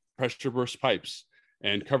happens, like pressure burst pipes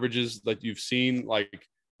and coverages that you've seen, like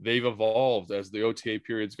they've evolved as the OTA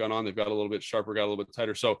period's gone on. They've got a little bit sharper, got a little bit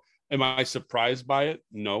tighter. So am I surprised by it?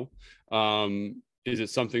 No. Is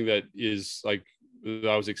it something that is like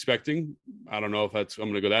I was expecting? I don't know if I'm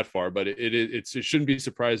going to go that far, but it shouldn't be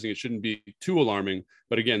surprising. It shouldn't be too alarming.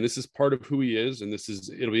 But again, this is part of who he is, and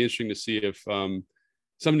it'll be interesting to see if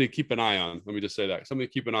something to keep an eye on. Let me just say that something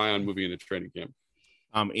to keep an eye on moving into training camp.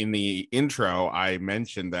 In the intro, I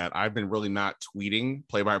mentioned that I've been really not tweeting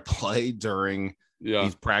play-by-play during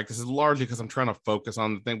these practices, largely because I'm trying to focus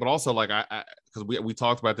on the thing, but also like because we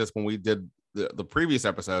talked about this when we did the previous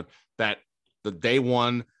episode, that the day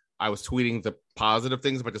one I was tweeting the positive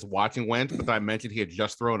things about just watching Wentz, but then I mentioned he had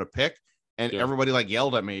just thrown a pick, and everybody like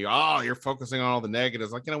yelled at me, "Oh, you're focusing on all the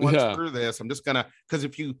negatives." Like, you know what? Screw this. I'm just gonna, because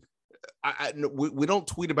if you we don't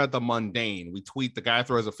tweet about the mundane. We tweet the guy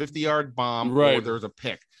throws a 50-yard bomb or there's a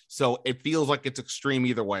pick. So it feels like it's extreme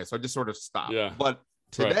either way. So I just sort of stopped. Yeah. But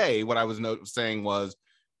today, what I was saying was,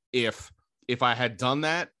 if I had done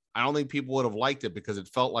that, I don't think people would have liked it, because it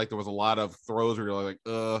felt like there was a lot of throws where you're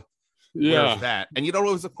like, where's that? And you don't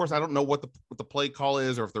always, of course, I don't know what the play call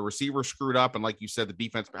is, or if the receiver screwed up. And like you said, the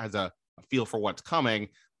defense has a feel for what's coming.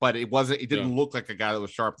 But it didn't look like a guy that was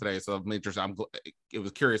sharp today. So I'm interested. It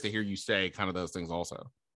was curious to hear you say kind of those things also.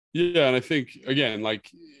 Yeah. And I think, again, like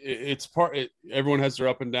everyone has their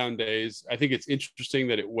up and down days. I think it's interesting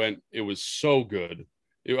that it was so good.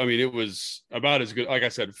 It was about as good. Like I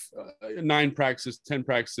said, 9 practices, 10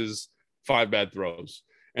 practices, 5 bad throws.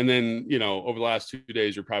 And then, you know, over the last 2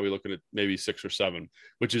 days, you're probably looking at maybe 6 or 7,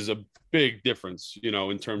 which is a big difference, you know,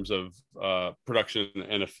 in terms of production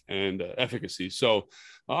and efficacy. So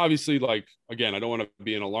obviously, like, again, I don't want to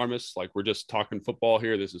be an alarmist. Like, we're just talking football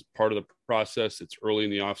here. This is part of the process. It's early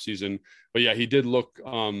in the off season. But yeah, he looked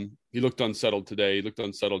unsettled today. He looked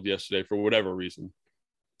unsettled yesterday for whatever reason.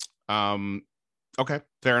 Okay,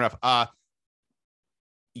 fair enough.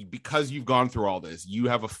 Because you've gone through all this, you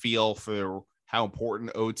have a feel for how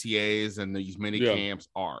important OTAs and these mini camps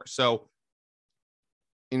are. So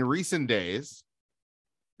in recent days,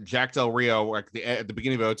 Jack Del Rio, at the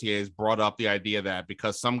beginning of OTAs, brought up the idea that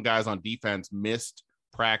because some guys on defense missed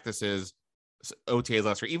practices, OTAs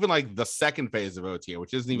last year, even like the second phase of OTA,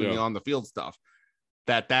 which isn't even the on the field stuff,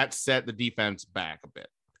 that set the defense back a bit.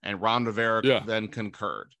 And Ron Rivera then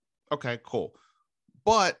concurred. Okay, cool.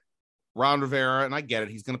 But Ron Rivera, and I get it,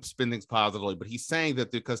 he's going to spin things positively, but he's saying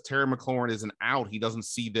that because Terry McLaurin isn't out, he doesn't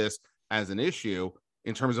see this as an issue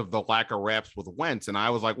in terms of the lack of reps with Wentz. And I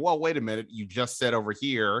was like, well, wait a minute. You just said over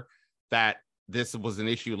here that this was an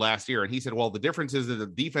issue last year. And he said, well, the difference is that the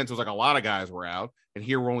defense was like a lot of guys were out, and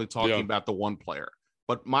here we're only talking about the one player.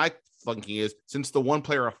 But my thinking is, since the one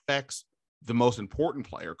player affects the most important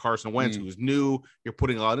player, Carson Wentz, who's new, you're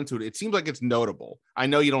putting a lot into it. It seems like it's notable. I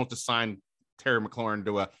know you don't have to sign Terry McLaurin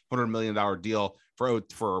to a $100 million deal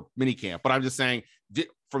for minicamp, but I'm just saying,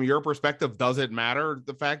 from your perspective, does it matter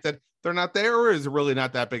the fact that they're not there, or is it really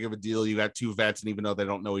not that big of a deal? You got 2 vets, and even though they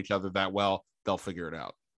don't know each other that well, they'll figure it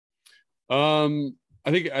out.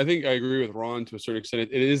 I think I agree with Ron to a certain extent.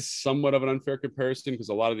 It is somewhat of an unfair comparison, because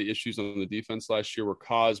a lot of the issues on the defense last year were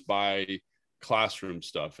caused by classroom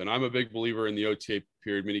stuff. And I'm a big believer in the OTA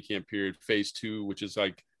period, minicamp period, phase 2, which is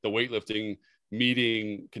like the weightlifting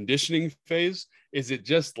meeting conditioning phase. Is it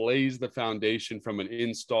just lays the foundation from an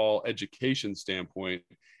install education standpoint.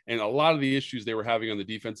 And a lot of the issues they were having on the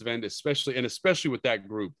defensive end, especially with that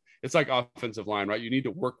group, it's like offensive line, right? You need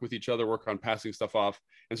to work with each other, work on passing stuff off.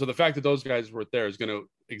 And so the fact that those guys weren't there is going to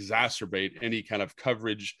exacerbate any kind of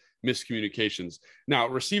coverage miscommunications. Now,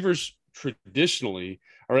 receivers traditionally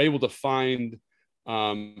are able to find,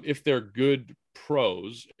 if they're good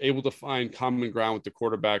pros, able to find common ground with the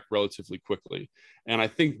quarterback relatively quickly. And I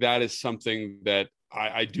think that is something that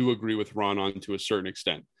I do agree with Ron on to a certain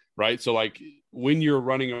extent, right? So like when you're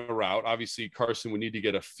running a route, obviously Carson would need to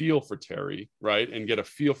get a feel for Terry, right? And get a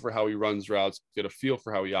feel for how he runs routes, get a feel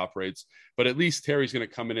for how he operates. But at least Terry's going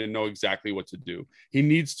to come in and know exactly what to do. He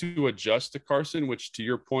needs to adjust to Carson, which to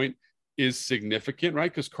your point is significant,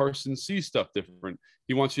 right? Because Carson sees stuff different.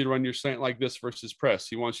 He wants you to run your slant like this versus press.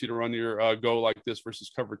 He wants you to run your go like this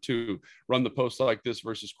versus cover 2, run the post like this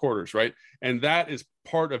versus quarters, right? And that is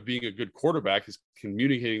part of being a good quarterback, is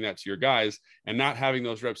communicating that to your guys, and not having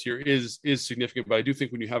those reps here is significant. But I do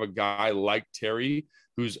think when you have a guy like Terry,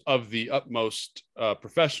 who's of the utmost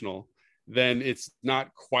professional, then it's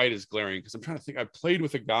not quite as glaring. Because I'm trying to think, I played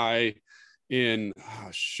with a guy in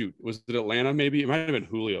was it Atlanta? Maybe it might have been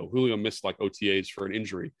Julio. Julio missed like OTAs for an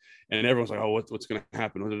injury, and everyone's like, "Oh, what's going to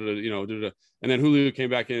happen?" And then Julio came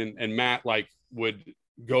back in, and Matt like would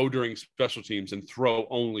go during special teams and throw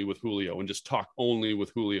only with Julio and just talk only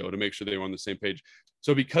with Julio to make sure they were on the same page.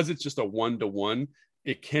 So because it's just a 1-to-1,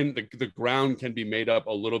 the ground can be made up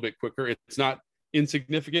a little bit quicker. It's not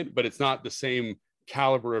insignificant, but it's not the same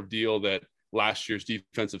caliber of deal that last year's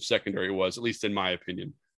defensive secondary was, at least in my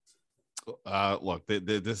opinion. Look,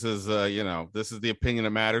 this is this is the opinion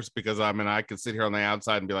that matters, because I can sit here on the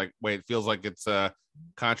outside and be like, wait, it feels like it's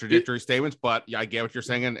contradictory statements, but yeah, I get what you're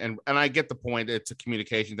saying, and I get the point. It's a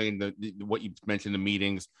communication thing. What you mentioned, the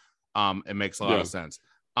meetings, it makes a lot of sense.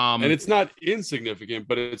 And it's not insignificant,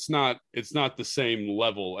 but it's not the same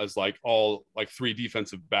level as like all like 3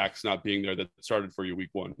 defensive backs not being there that started for you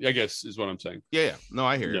week 1, I guess, is what I'm saying. Yeah. No,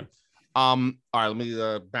 I hear you. All right, let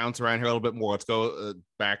me bounce around here a little bit more. Let's go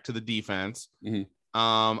back to the defense. Mm-hmm.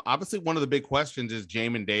 Obviously, one of the big questions is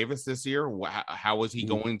Jamin Davis this year. How is he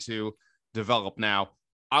going to develop? Now,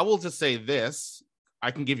 I will just say this.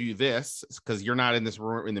 I can give you this because you're not in this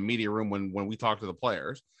room, in the media room, when we talk to the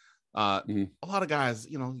players. A lot of guys,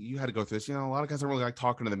 you had to go through this. A lot of guys don't really like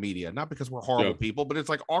talking to the media, not because we're horrible people, but it's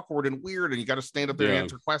like awkward and weird, and you got to stand up there and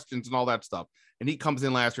answer questions and all that stuff. And he comes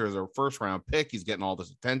in last year as a first-round pick. He's getting all this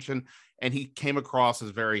attention, and he came across as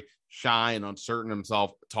very shy and uncertain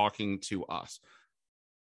himself talking to us.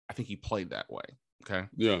 I think he played that way. Okay.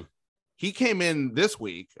 Yeah. He came in this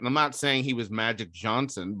week, and I'm not saying he was Magic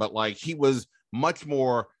Johnson, but like he was much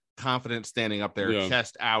more confident standing up there,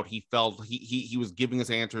 chest out. He felt he was giving us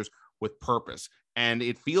answers with purpose, and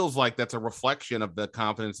it feels like that's a reflection of the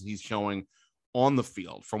confidence that he's showing on the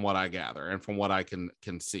field, from what I gather and from what I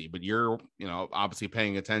can see. But you're obviously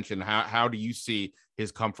paying attention. How do you see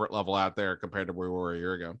his comfort level out there compared to where we were a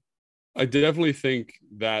year ago? I definitely think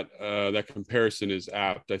that that comparison is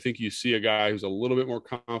apt. I think you see a guy who's a little bit more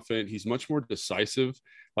confident. He's much more decisive.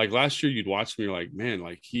 Like last year, you'd watch him, you're like, man,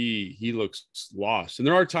 like he looks lost. And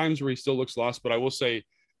there are times where he still looks lost, but I will say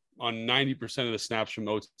on 90% of the snaps from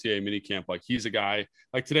the OTA minicamp, like he's a guy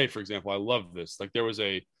like today, for example. I love this. Like there was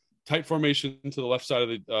a tight formation to the left side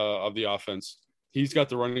of the offense. He's got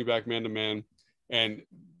the running back man-to-man, and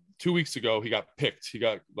 2 weeks ago, he got picked. He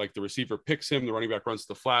got like the receiver picks him, the running back runs to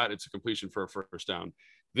the flat. It's a completion for a first down.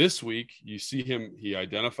 This week, you see him, he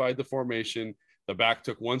identified the formation. The back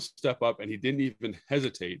took one step up, and he didn't even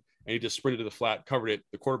hesitate. And he just sprinted to the flat, covered it.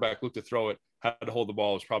 The quarterback looked to throw it, had to hold the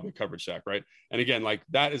ball. It was probably a coverage sack, right? And again, like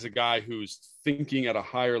that is a guy who's thinking at a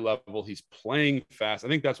higher level. He's playing fast. I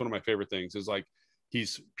think that's one of my favorite things is like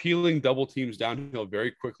he's peeling double teams downhill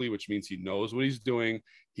very quickly, which means he knows what he's doing.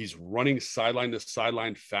 He's running sideline to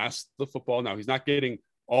sideline fast the football. Now, he's not getting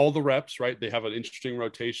all the reps, right? They have an interesting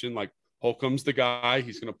rotation. Like Holcomb's the guy.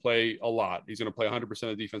 He's going to play a lot. He's going to play 100%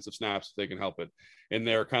 of defensive snaps if they can help it. And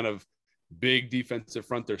they're kind of big defensive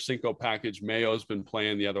front, their Cinco package. Mayo's been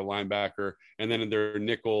playing the other linebacker. And then in their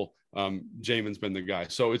nickel, Jamin's been the guy.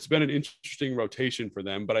 So it's been an interesting rotation for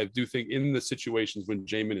them. But I do think in the situations when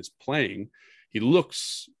Jamin is playing, he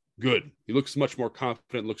looks good. He looks much more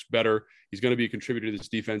confident, looks better. He's going to be a contributor to this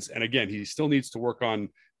defense. And again, he still needs to work on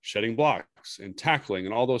shedding blocks and tackling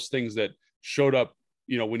and all those things that showed up,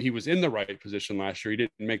 when he was in the right position last year. He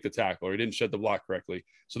didn't make the tackle or he didn't shed the block correctly.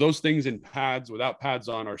 So those things in pads, without pads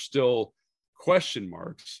on, are still question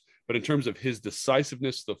marks. But in terms of his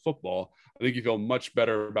decisiveness to the football, I think you feel much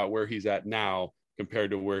better about where he's at now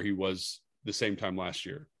compared to where he was the same time last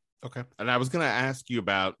year. Okay. And I was going to ask you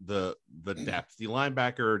about the depth, the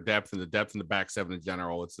linebacker depth, and the depth in the back seven in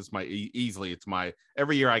general. It's just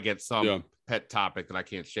every year I get some pet topic that I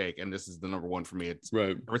can't shake. And this is the number one for me. It's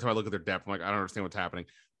right. Every time I look at their depth, I'm like, I don't understand what's happening.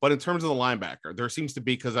 But in terms of the linebacker, there seems to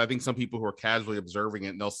be, because I think some people who are casually observing it,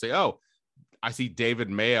 and they'll say, oh, I see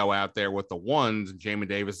David Mayo out there with the ones and Jamin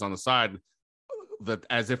Davis on the side, that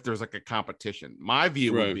as if there's like a competition. My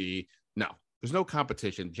view would be, no, there's no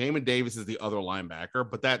competition. Jamin Davis is the other linebacker.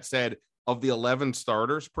 But that said, of the 11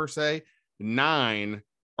 starters per se, 9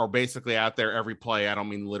 are basically out there every play. I don't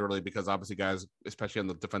mean literally, because obviously guys, especially on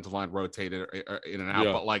the defensive line, rotate in and out.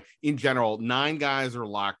 But like in general, 9 guys are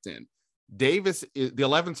locked in. Davis is the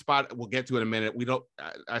 11th spot. We'll get to in a minute.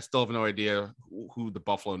 I still have no idea who the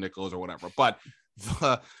Buffalo nickel is or whatever. But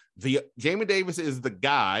the Jamin Davis is the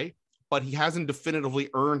guy, but he hasn't definitively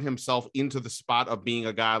earned himself into the spot of being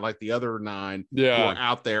a guy like the other 9 who are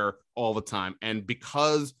out there all the time. And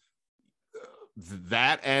because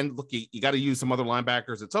that, and look, you got to use some other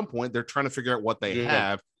linebackers at some point. They're trying to figure out what they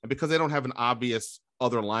have. And because they don't have an obvious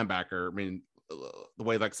other linebacker, I mean, the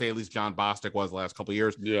way, like, say, at least John Bostic was the last couple of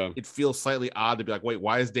years, it feels slightly odd to be like, wait,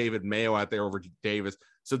 why is David Mayo out there over Davis?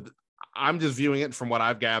 So I'm just viewing it from what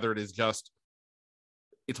I've gathered is just,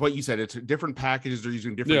 it's what you said. It's different packages. They're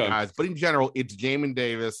using different guys, but in general, it's Jamin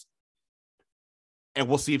Davis, and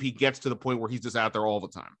we'll see if he gets to the point where he's just out there all the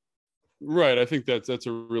time. Right. I think that's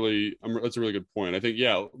a really good point. I think,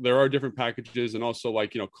 there are different packages, and also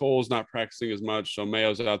like, Cole's not practicing as much. So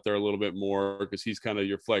Mayo's out there a little bit more because he's kind of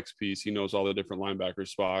your flex piece. He knows all the different linebacker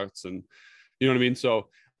spots, and you know what I mean? So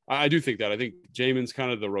I do think that. I think Jamin's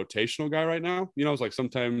kind of the rotational guy right now. It's like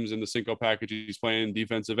sometimes in the Cinco package, he's playing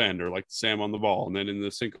defensive end or like Sam on the ball. And then in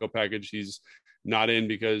the Cinco package, he's not in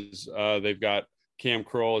because they've got Cam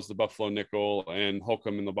Curl as the Buffalo nickel and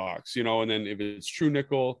Holcomb in the box, and then if it's true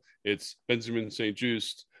nickel, it's Benjamin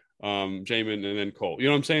St-Juste, Jamin, and then Cole. You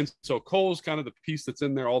know what I'm saying? So Cole's kind of the piece that's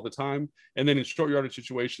in there all the time. And then in short yardage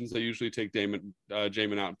situations, they usually take Jamin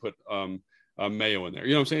out and put Mayo in there.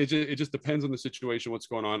 You know what I'm saying? It just depends on the situation, what's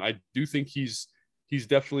going on. I do think he's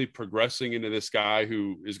definitely progressing into this guy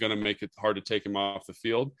who is going to make it hard to take him off the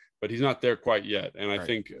field, but he's not there quite yet. And I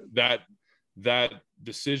think that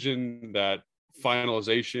decision, that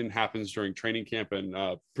finalization happens during training camp and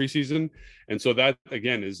preseason. And so that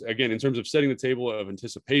again in terms of setting the table of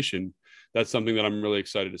anticipation, that's something that I'm really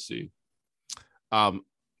excited to see.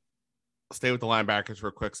 Stay with the linebackers for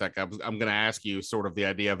a quick sec. I'm going to ask you sort of the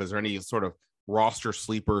idea of, is there any sort of roster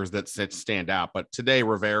sleepers that stand out? But today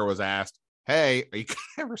Rivera was asked, hey, are you going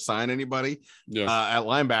to ever sign anybody at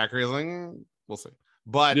linebacker? He's like, we'll see.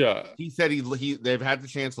 But he said they've had the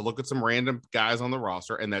chance to look at some random guys on the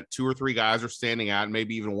roster, and that 2 or 3 guys are standing out, and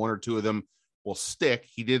maybe even 1 or 2 of them will stick.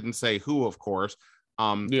 He didn't say who, of course.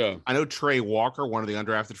 I know Trey Walker, one of the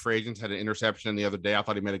undrafted free agents, had an interception the other day. I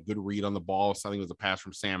thought he made a good read on the ball. Something was a pass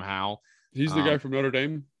from Sam Howell. He's the guy from Notre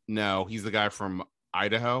Dame? No, he's the guy from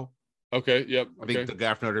Idaho. Okay, yep. I think the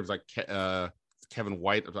guy from Notre Dame is like Kevin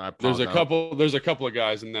White. There's a couple of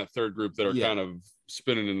guys in that third group that are kind of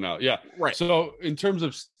spinning in and out. Yeah. Right. So in terms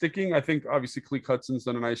of sticking, I think obviously Khaleke Hudson's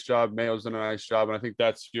done a nice job. Mayo's done a nice job. And I think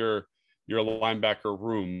that's your linebacker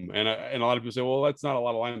room. And a lot of people say, well, that's not a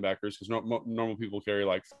lot of linebackers because normal people carry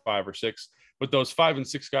like 5 or 6. But those 5 and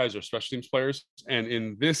 6 guys are special teams players. And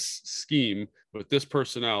in this scheme, with this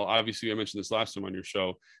personnel, obviously I mentioned this last time on your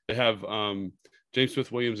show, they have James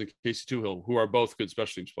Smith-Williams and Casey Toohill, who are both good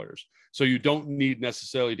special teams players. So you don't need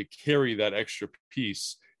necessarily to carry that extra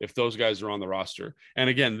piece if those guys are on the roster. And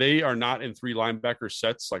again, they are not in 3 linebacker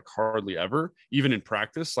sets, like hardly ever, even in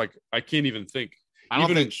practice. Like I can't even think. I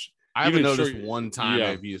haven't noticed one time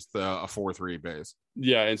I've used a 4-3 base.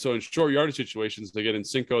 Yeah, and so in short yardage situations, they get in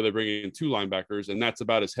Cinco, they bring in 2 linebackers, and that's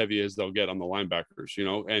about as heavy as they'll get on the linebackers,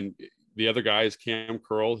 and the other guy is Cam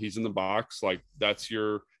Curl. He's in the box. Like that's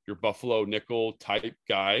your Buffalo nickel type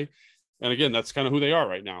guy. And again, that's kind of who they are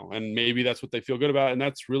right now. And maybe that's what they feel good about. And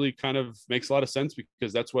that's really kind of makes a lot of sense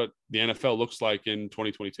because that's what the NFL looks like in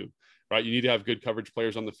 2022, right? You need to have good coverage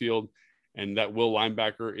players on the field. And that will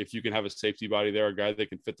linebacker, if you can have a safety body there, a guy that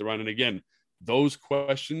can fit the run. And again, those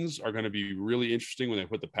questions are going to be really interesting when they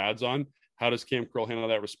put the pads on. How does Cam Curl handle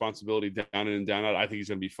that responsibility down in and down out? I think he's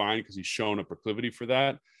going to be fine because he's shown a proclivity for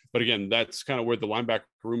that. But again, that's kind of where the linebacker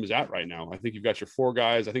room is at right now. I think you've got your 4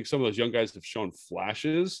 guys. I think some of those young guys have shown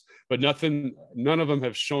flashes, but none of them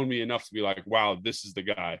have shown me enough to be like, wow, this is the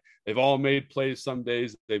guy. They've all made plays some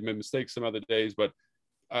days. They've made mistakes some other days, but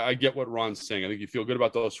I get what Ron's saying. I think you feel good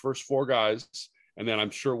about those first 4 guys. And then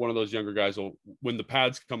I'm sure one of those younger guys will, when the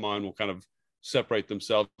pads come on, will kind of separate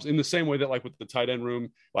themselves in the same way that like with the tight end room,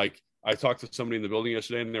 like I talked to somebody in the building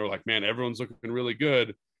yesterday and they were like, man, everyone's looking really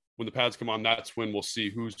good. When the pads come on, that's when we'll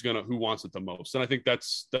see who wants it the most. And I think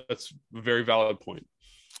that's a very valid point.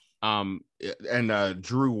 And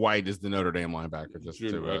Drew White is the Notre Dame linebacker.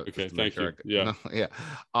 Okay, thank you. Yeah. Yeah.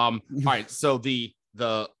 All right. So the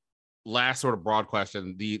last sort of broad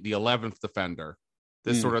question, the 11th defender.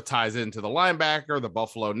 This sort of ties into the linebacker, the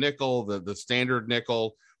Buffalo nickel, the standard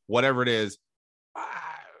nickel, whatever it is.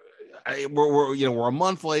 We're a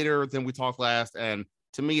month later than we talked last, and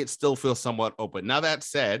to me, it still feels somewhat open. Now, that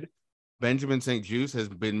said, Benjamin St-Juste has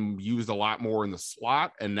been used a lot more in the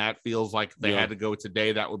slot, and that feels like they had to go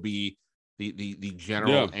today. That would be the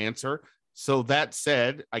general answer. So that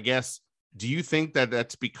said, I guess, do you think that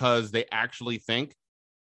that's because they actually think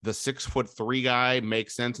the 6'3" guy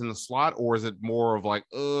makes sense in the slot, or is it more of like,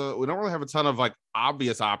 we don't really have a ton of like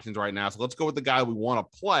obvious options right now, so let's go with the guy we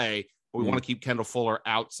want to play, but we want to keep Kendall Fuller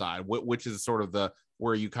outside, which is sort of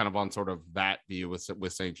where you kind of on sort of that view with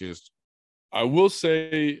St-Juste? I will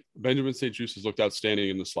say Benjamin St-Juste has looked outstanding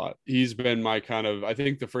in the slot. He's been my kind of, I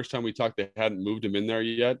think the first time we talked, they hadn't moved him in there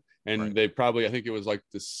yet. And they probably, I think it was like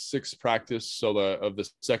the 6th practice. So of the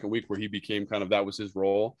second week where he became kind of, that was his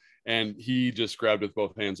role. And he just grabbed with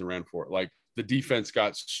both hands and ran for it. Like the defense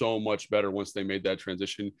got so much better once they made that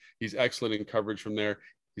transition. He's excellent in coverage from there.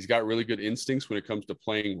 He's got really good instincts when it comes to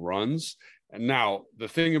playing runs. And now the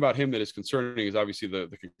thing about him that is concerning is obviously the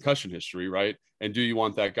concussion history, right? And do you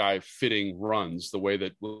want that guy fitting runs the way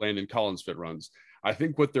that Landon Collins fit runs? I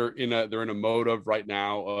think what they're in a mode of right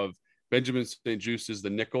now of Benjamin St-Juste is the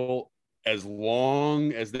nickel as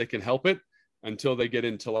long as they can help it, until they get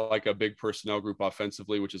into like a big personnel group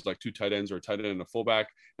offensively, which is like 2 tight ends or a tight end and a fullback.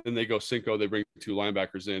 Then they go Cinco, they bring 2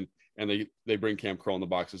 linebackers in, and they bring Cam Curl in the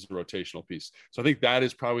box as a rotational piece. So I think that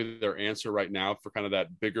is probably their answer right now for kind of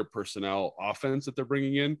that bigger personnel offense that they're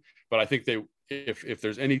bringing in. But I think if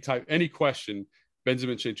there's any question,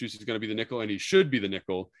 Benjamin St-Juste is going to be the nickel, and he should be the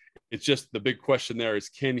nickel. It's just the big question there is,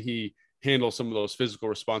 can he handle some of those physical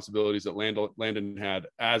responsibilities that Landon had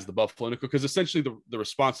as the Buffalo nickel? Because essentially the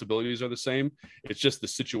responsibilities are the same. It's just the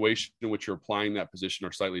situation in which you're applying that position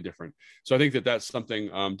are slightly different. So I think that's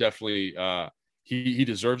something definitely he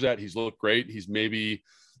deserves that. He's looked great. He's maybe,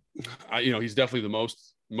 he's definitely the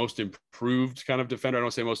most improved kind of defender. I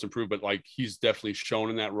don't say most improved, but like he's definitely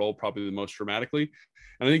shown in that role probably the most dramatically.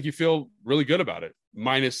 And I think you feel really good about it,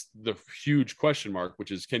 minus the huge question mark,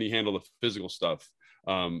 which is, can he handle the physical stuff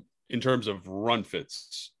in terms of run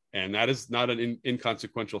fits? And that is not an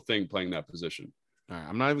inconsequential thing, playing that position. All right,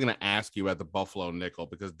 I'm not even going to ask you about the Buffalo nickel,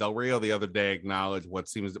 because Del Rio the other day acknowledged what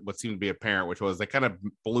seemed to be apparent, which was they kind of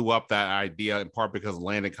blew up that idea in part because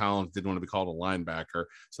Landon Collins didn't want to be called a linebacker,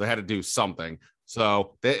 so they had to do something.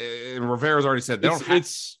 So Rivera's already said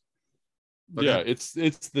it's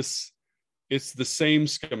the same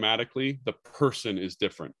schematically. The person is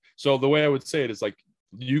different. So the way I would say it is like,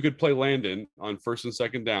 you could play Landon on first and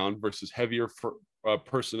second down versus heavier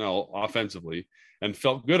personnel offensively and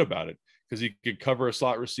felt good about it because he could cover a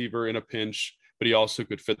slot receiver in a pinch, but he also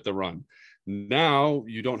could fit the run. Now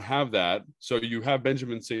you don't have that. So you have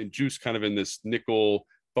Benjamin St-Juste kind of in this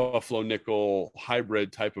Buffalo nickel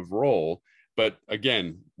hybrid type of role. But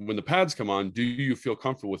again, when the pads come on, do you feel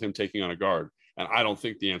comfortable with him taking on a guard? And I don't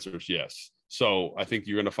think the answer is yes. So I think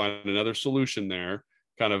you're going to find another solution there,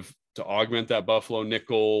 kind of to augment that Buffalo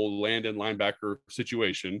nickel Landon linebacker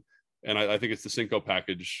situation. And I think it's the Cinco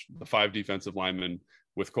package, the 5 defensive linemen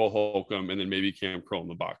with Cole Holcomb, and then maybe Cam Curl in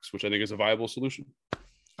the box, which I think is a viable solution.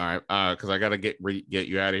 All right, because I got to get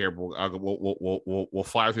you out of here. We'll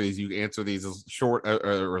fly through these. You answer these as short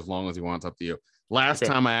or as long as you want. It's up to you. Last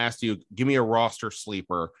time I asked you, give me a roster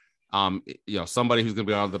sleeper. Somebody who's going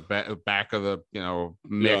to be on the back of the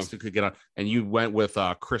mix who could get on, and you went with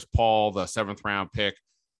Chris Paul, the 7th round pick,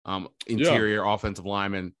 interior offensive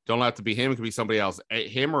lineman. Don't have to be him; it could be somebody else.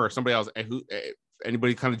 Him or somebody else.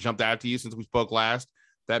 Anybody kind of jumped out to you since we spoke last?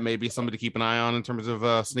 That may be somebody to keep an eye on in terms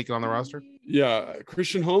of sneaking on the roster. Yeah,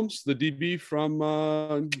 Christian Holmes, the DB from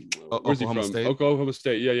Oklahoma State. Oklahoma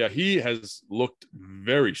State. Yeah, he has looked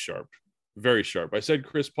very sharp. Very sharp. I said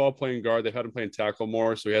Chris Paul playing guard. They've had him playing tackle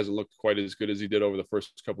more, so he hasn't looked quite as good as he did over the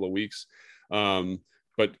first couple of weeks.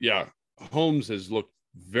 But yeah, Holmes has looked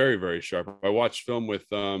very, very sharp. I watched film with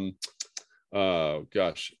Sean, old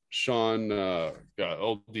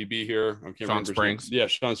DB here. I can't remember. Springs. Yeah,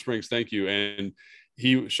 Sean Springs. Thank you. And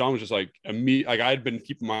Sean was just like I had been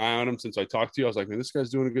keeping my eye on him since I talked to you. I was like, man, this guy's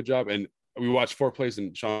doing a good job. And we watched 4 plays,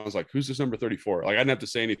 and Sean was like, who's this number 34? Like, I didn't have to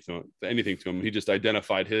say anything to him. He just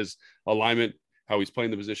identified his alignment, how he's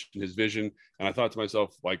playing the position, his vision. And I thought to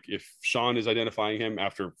myself, like, if Sean is identifying him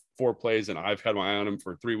after 4 plays and I've had my eye on him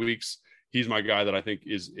for 3 weeks, he's my guy that I think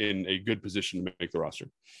is in a good position to make the roster.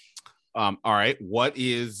 All right. What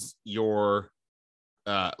is your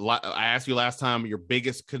I asked you last time your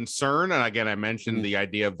biggest concern, and again I mentioned the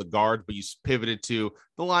idea of the guards, but you pivoted to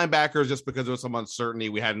the linebackers just because there was some uncertainty.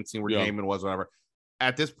 We hadn't seen where Gaiman was, whatever.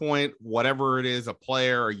 At this point, whatever it is, a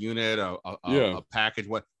player, a unit, a package,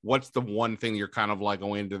 what's the one thing you're kind of like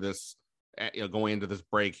going into this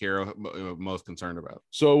break here most concerned about?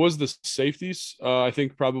 So it was the safeties. I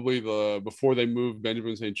think probably before they moved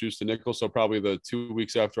Benjamin St-Juste to nickel, so probably the 2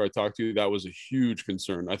 weeks after I talked to you, that was a huge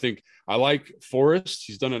concern. I think I like Forrest.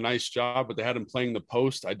 He's done a nice job, but they had him playing the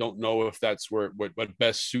post. I don't know if that's what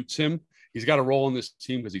best suits him. He's got a role in this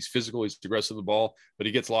team because he's physical, he's aggressive with the ball, but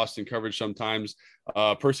he gets lost in coverage sometimes.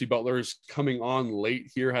 Percy Butler is coming on late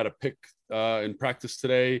here, had a pick in practice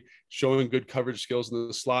today, showing good coverage skills in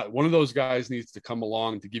the slot. One of those guys needs to come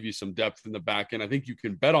along to give you some depth in the back end. I think you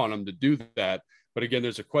can bet on him to do that. But again,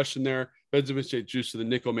 there's a question there. Benjamin St-Juste to the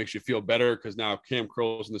nickel makes you feel better because now Cam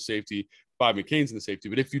Curl's in the safety, Bob McCain's in the safety.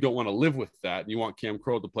 But if you don't want to live with that and you want Cam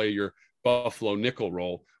Curl to play your Buffalo nickel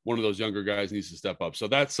role, one of those younger guys needs to step up. So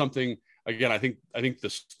that's something, again, I think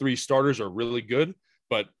the 3 starters are really good,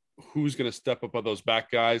 but who's going to step up on those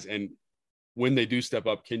back guys? And when they do step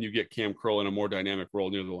up, can you get Cam Curl in a more dynamic role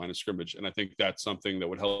near the line of scrimmage? And I think that's something that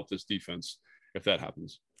would help this defense if that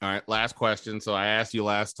happens. All right, last question. So I asked you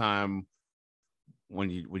last time, when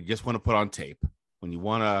you just want to put on tape, when you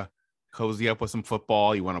want to cozy up with some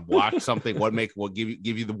football, you want to watch something, what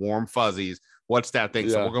give you the warm fuzzies? What's that thing?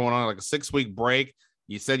 Yeah. So we're going on like a 6-week break.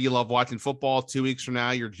 You said you love watching football. 2 weeks from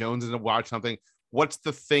now, you're jonesing to watch something. What's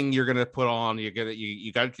the thing you're going to put on? You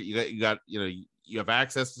have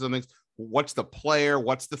access to some things. What's the player?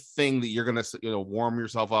 What's the thing that you're going to warm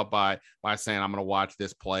yourself up by saying, I'm going to watch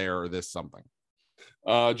this player or this something?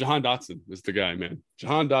 Jahan Dotson is the guy, man.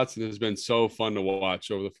 Jahan Dotson has been so fun to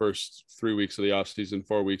watch over the first 3 weeks of the offseason,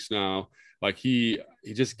 4 weeks now. Like he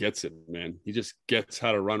just gets it, man. He just gets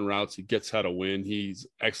how to run routes. He gets how to win. He's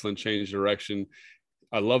excellent change direction.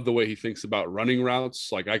 I love the way he thinks about running routes.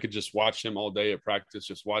 Like I could just watch him all day at practice,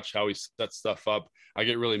 just watch how he sets stuff up. I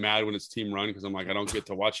get really mad when his team run because I'm like, I don't get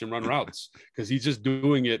to watch him run routes because he's just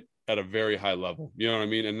doing it at a very high level. You know what I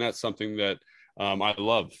mean? And that's something that I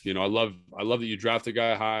love. I love that you draft a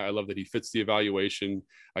guy high. I love that he fits the evaluation.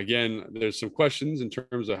 Again, there's some questions in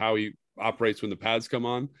terms of how he operates when the pads come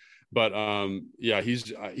on. But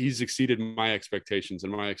he's exceeded my expectations,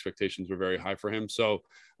 and my expectations were very high for him. So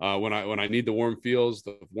when I need the warm feels,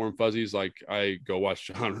 the warm fuzzies, like I go watch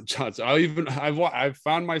Jahan Dotson. I've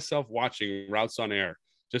found myself watching routes on air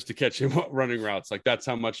just to catch him running routes. Like that's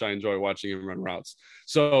how much I enjoy watching him run routes.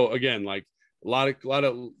 So again, like a lot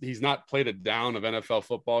of he's not played a down of NFL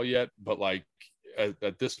football yet, but like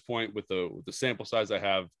at this point with the sample size I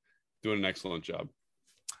have, doing an excellent job.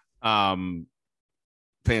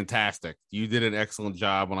 Fantastic. You did an excellent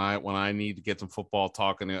job. When I need to get some football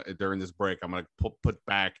talking during this break, I'm going to I'm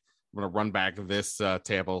going to run back this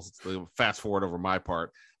table, fast forward over my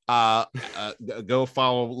part. Go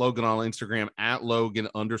follow Logan on Instagram at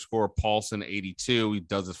Logan_Paulsen82. He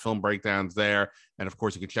does his film breakdowns there. And of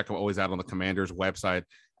course, you can check him always out on the Commander's website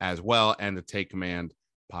as well, and the Take Command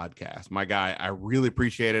podcast. My guy, I really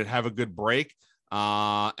appreciate it. Have a good break.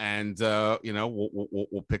 We'll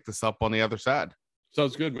pick this up on the other side.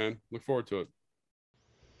 Sounds good, man. Look forward to it.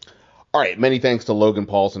 All right. Many thanks to Logan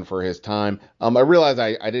Paulsen for his time. I realize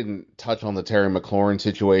I didn't touch on the Terry McLaurin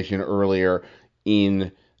situation earlier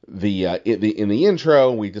in the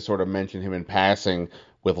intro. We just sort of mentioned him in passing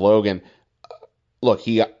with Logan. Look,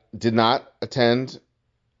 he did not attend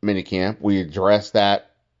minicamp. We addressed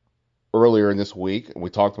that earlier in this week. We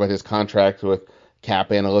talked about his contract with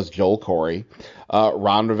cap analyst Joel Corey.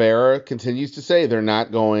 Ron Rivera continues to say they're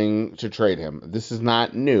not going to trade him. This is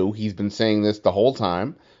not new. He's been saying this the whole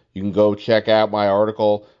time. You can go check out my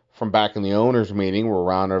article from back in the owners meeting where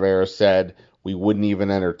Ron Rivera said we wouldn't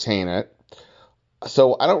even entertain it.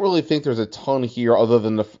 So I don't really think there's a ton here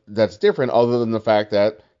that's different other than the fact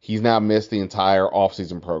that he's now missed the entire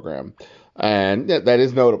offseason program. And that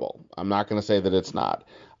is notable. I'm not going to say that it's not.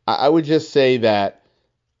 I would just say that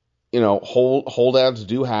holdouts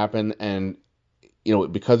do happen, and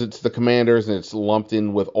because it's the Commanders and it's lumped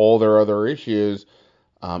in with all their other issues,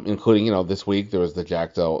 including this week there was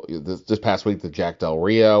this past week the Jack Del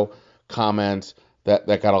Rio comments that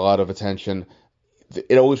got a lot of attention.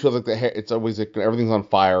 It always feels like it's always like everything's on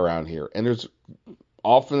fire around here, and there's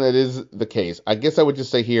often that is the case. I guess I would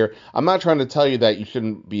just say here, I'm not trying to tell you that you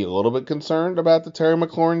shouldn't be a little bit concerned about the Terry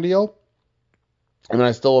McLaurin deal. I mean,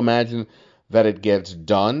 I still imagine that it gets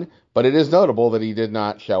done, but it is notable that he did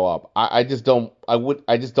not show up. I just don't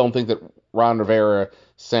think that Ron Rivera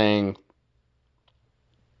saying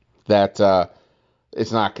that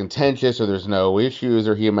it's not contentious or there's no issues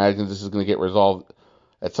or he imagines this is going to get resolved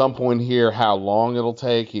at some point here. How long it'll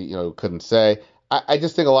take, he couldn't say. I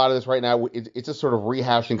just think a lot of this right now, it's just sort of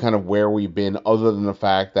rehashing kind of where we've been, other than the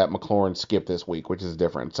fact that McLaurin skipped this week, which is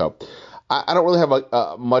different. So I don't really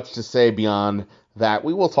have much to say beyond that.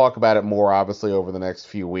 We will talk about it more, obviously, over the next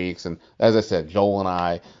few weeks. And as I said, Joel and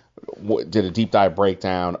I did a deep dive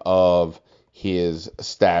breakdown of his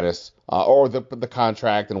status or the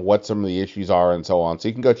contract and what some of the issues are and so on. So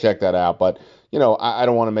you can go check that out. But, I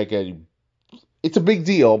don't want to make it's a big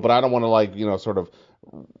deal, but I don't want to sort of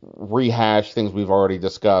rehash things we've already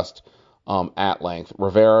discussed at length.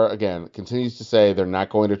 Rivera, again, continues to say they're not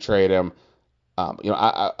going to trade him. And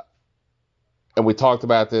we talked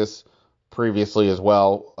about this previously as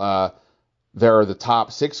well. There are the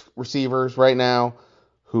top 6 receivers right now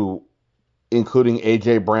who, including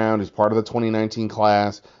A.J. Brown, who's part of the 2019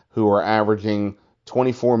 class, who are averaging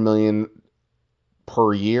 $24 million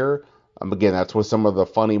per year. Again, that's with some of the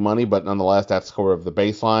funny money, but nonetheless, that's sort of the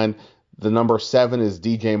baseline. The number 7 is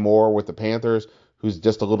DJ Moore with the Panthers, who's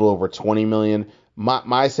just a little over $20 million.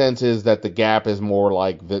 My sense is that the gap is more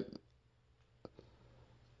like that.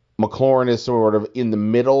 McLaurin is sort of in the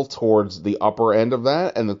middle towards the upper end of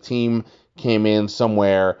that, and the team came in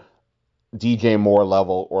somewhere DJ Moore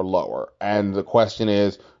level or lower. And the question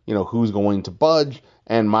is, who's going to budge?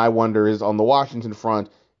 And my wonder is on the Washington front,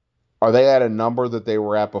 are they at a number that they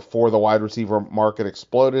were at before the wide receiver market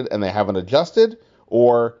exploded and they haven't adjusted?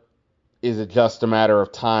 Or is it just a matter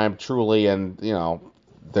of time truly and,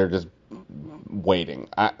 they're just waiting?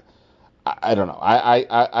 I don't know.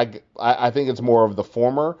 I think it's more of the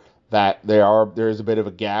former, that there is a bit of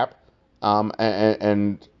a gap,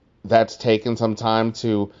 and that's taken some time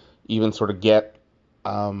to even sort of get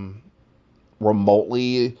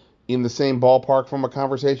remotely in the same ballpark from a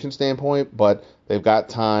conversation standpoint, but they've got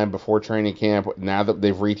time before training camp. Now that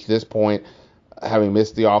they've reached this point, having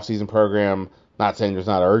missed the offseason program, not saying there's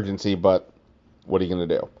not urgency, but what are you going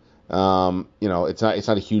to do? It's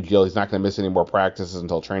not a huge deal. He's not going to miss any more practices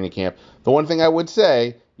until training camp. The one thing I would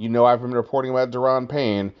say, I've been reporting about Daron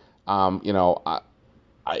Payne.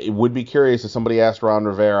 I would be curious if somebody asked Ron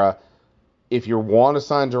Rivera, if you want to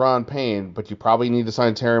sign Daron Payne, but you probably need to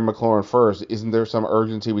sign Terry McLaurin first, isn't there some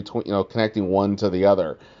urgency between, connecting one to the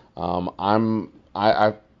other?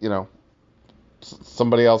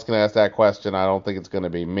 Somebody else can ask that question. I don't think it's going to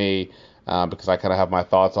be me, because I kind of have my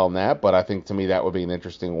thoughts on that, but I think to me that would be an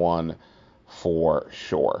interesting one for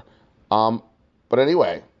sure. But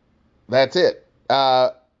anyway, that's it.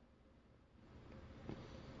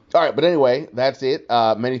 All right, but anyway, that's it.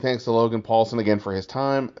 Many thanks to Logan Paulson again for his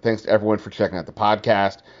time. Thanks to everyone for checking out the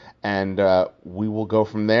podcast, and we will go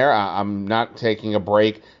from there. I'm not taking a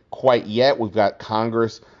break quite yet. We've got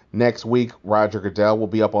Congress next week. Roger Goodell will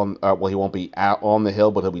be up on, he won't be out on the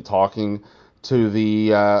Hill, but he'll be talking to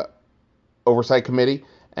the Oversight Committee,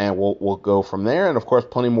 and we'll go from there. And, of course,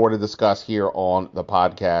 plenty more to discuss here on the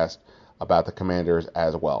podcast about the Commanders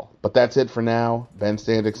as well. But that's it for now. Ben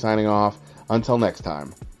Standig signing off. Until next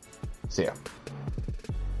time. See ya.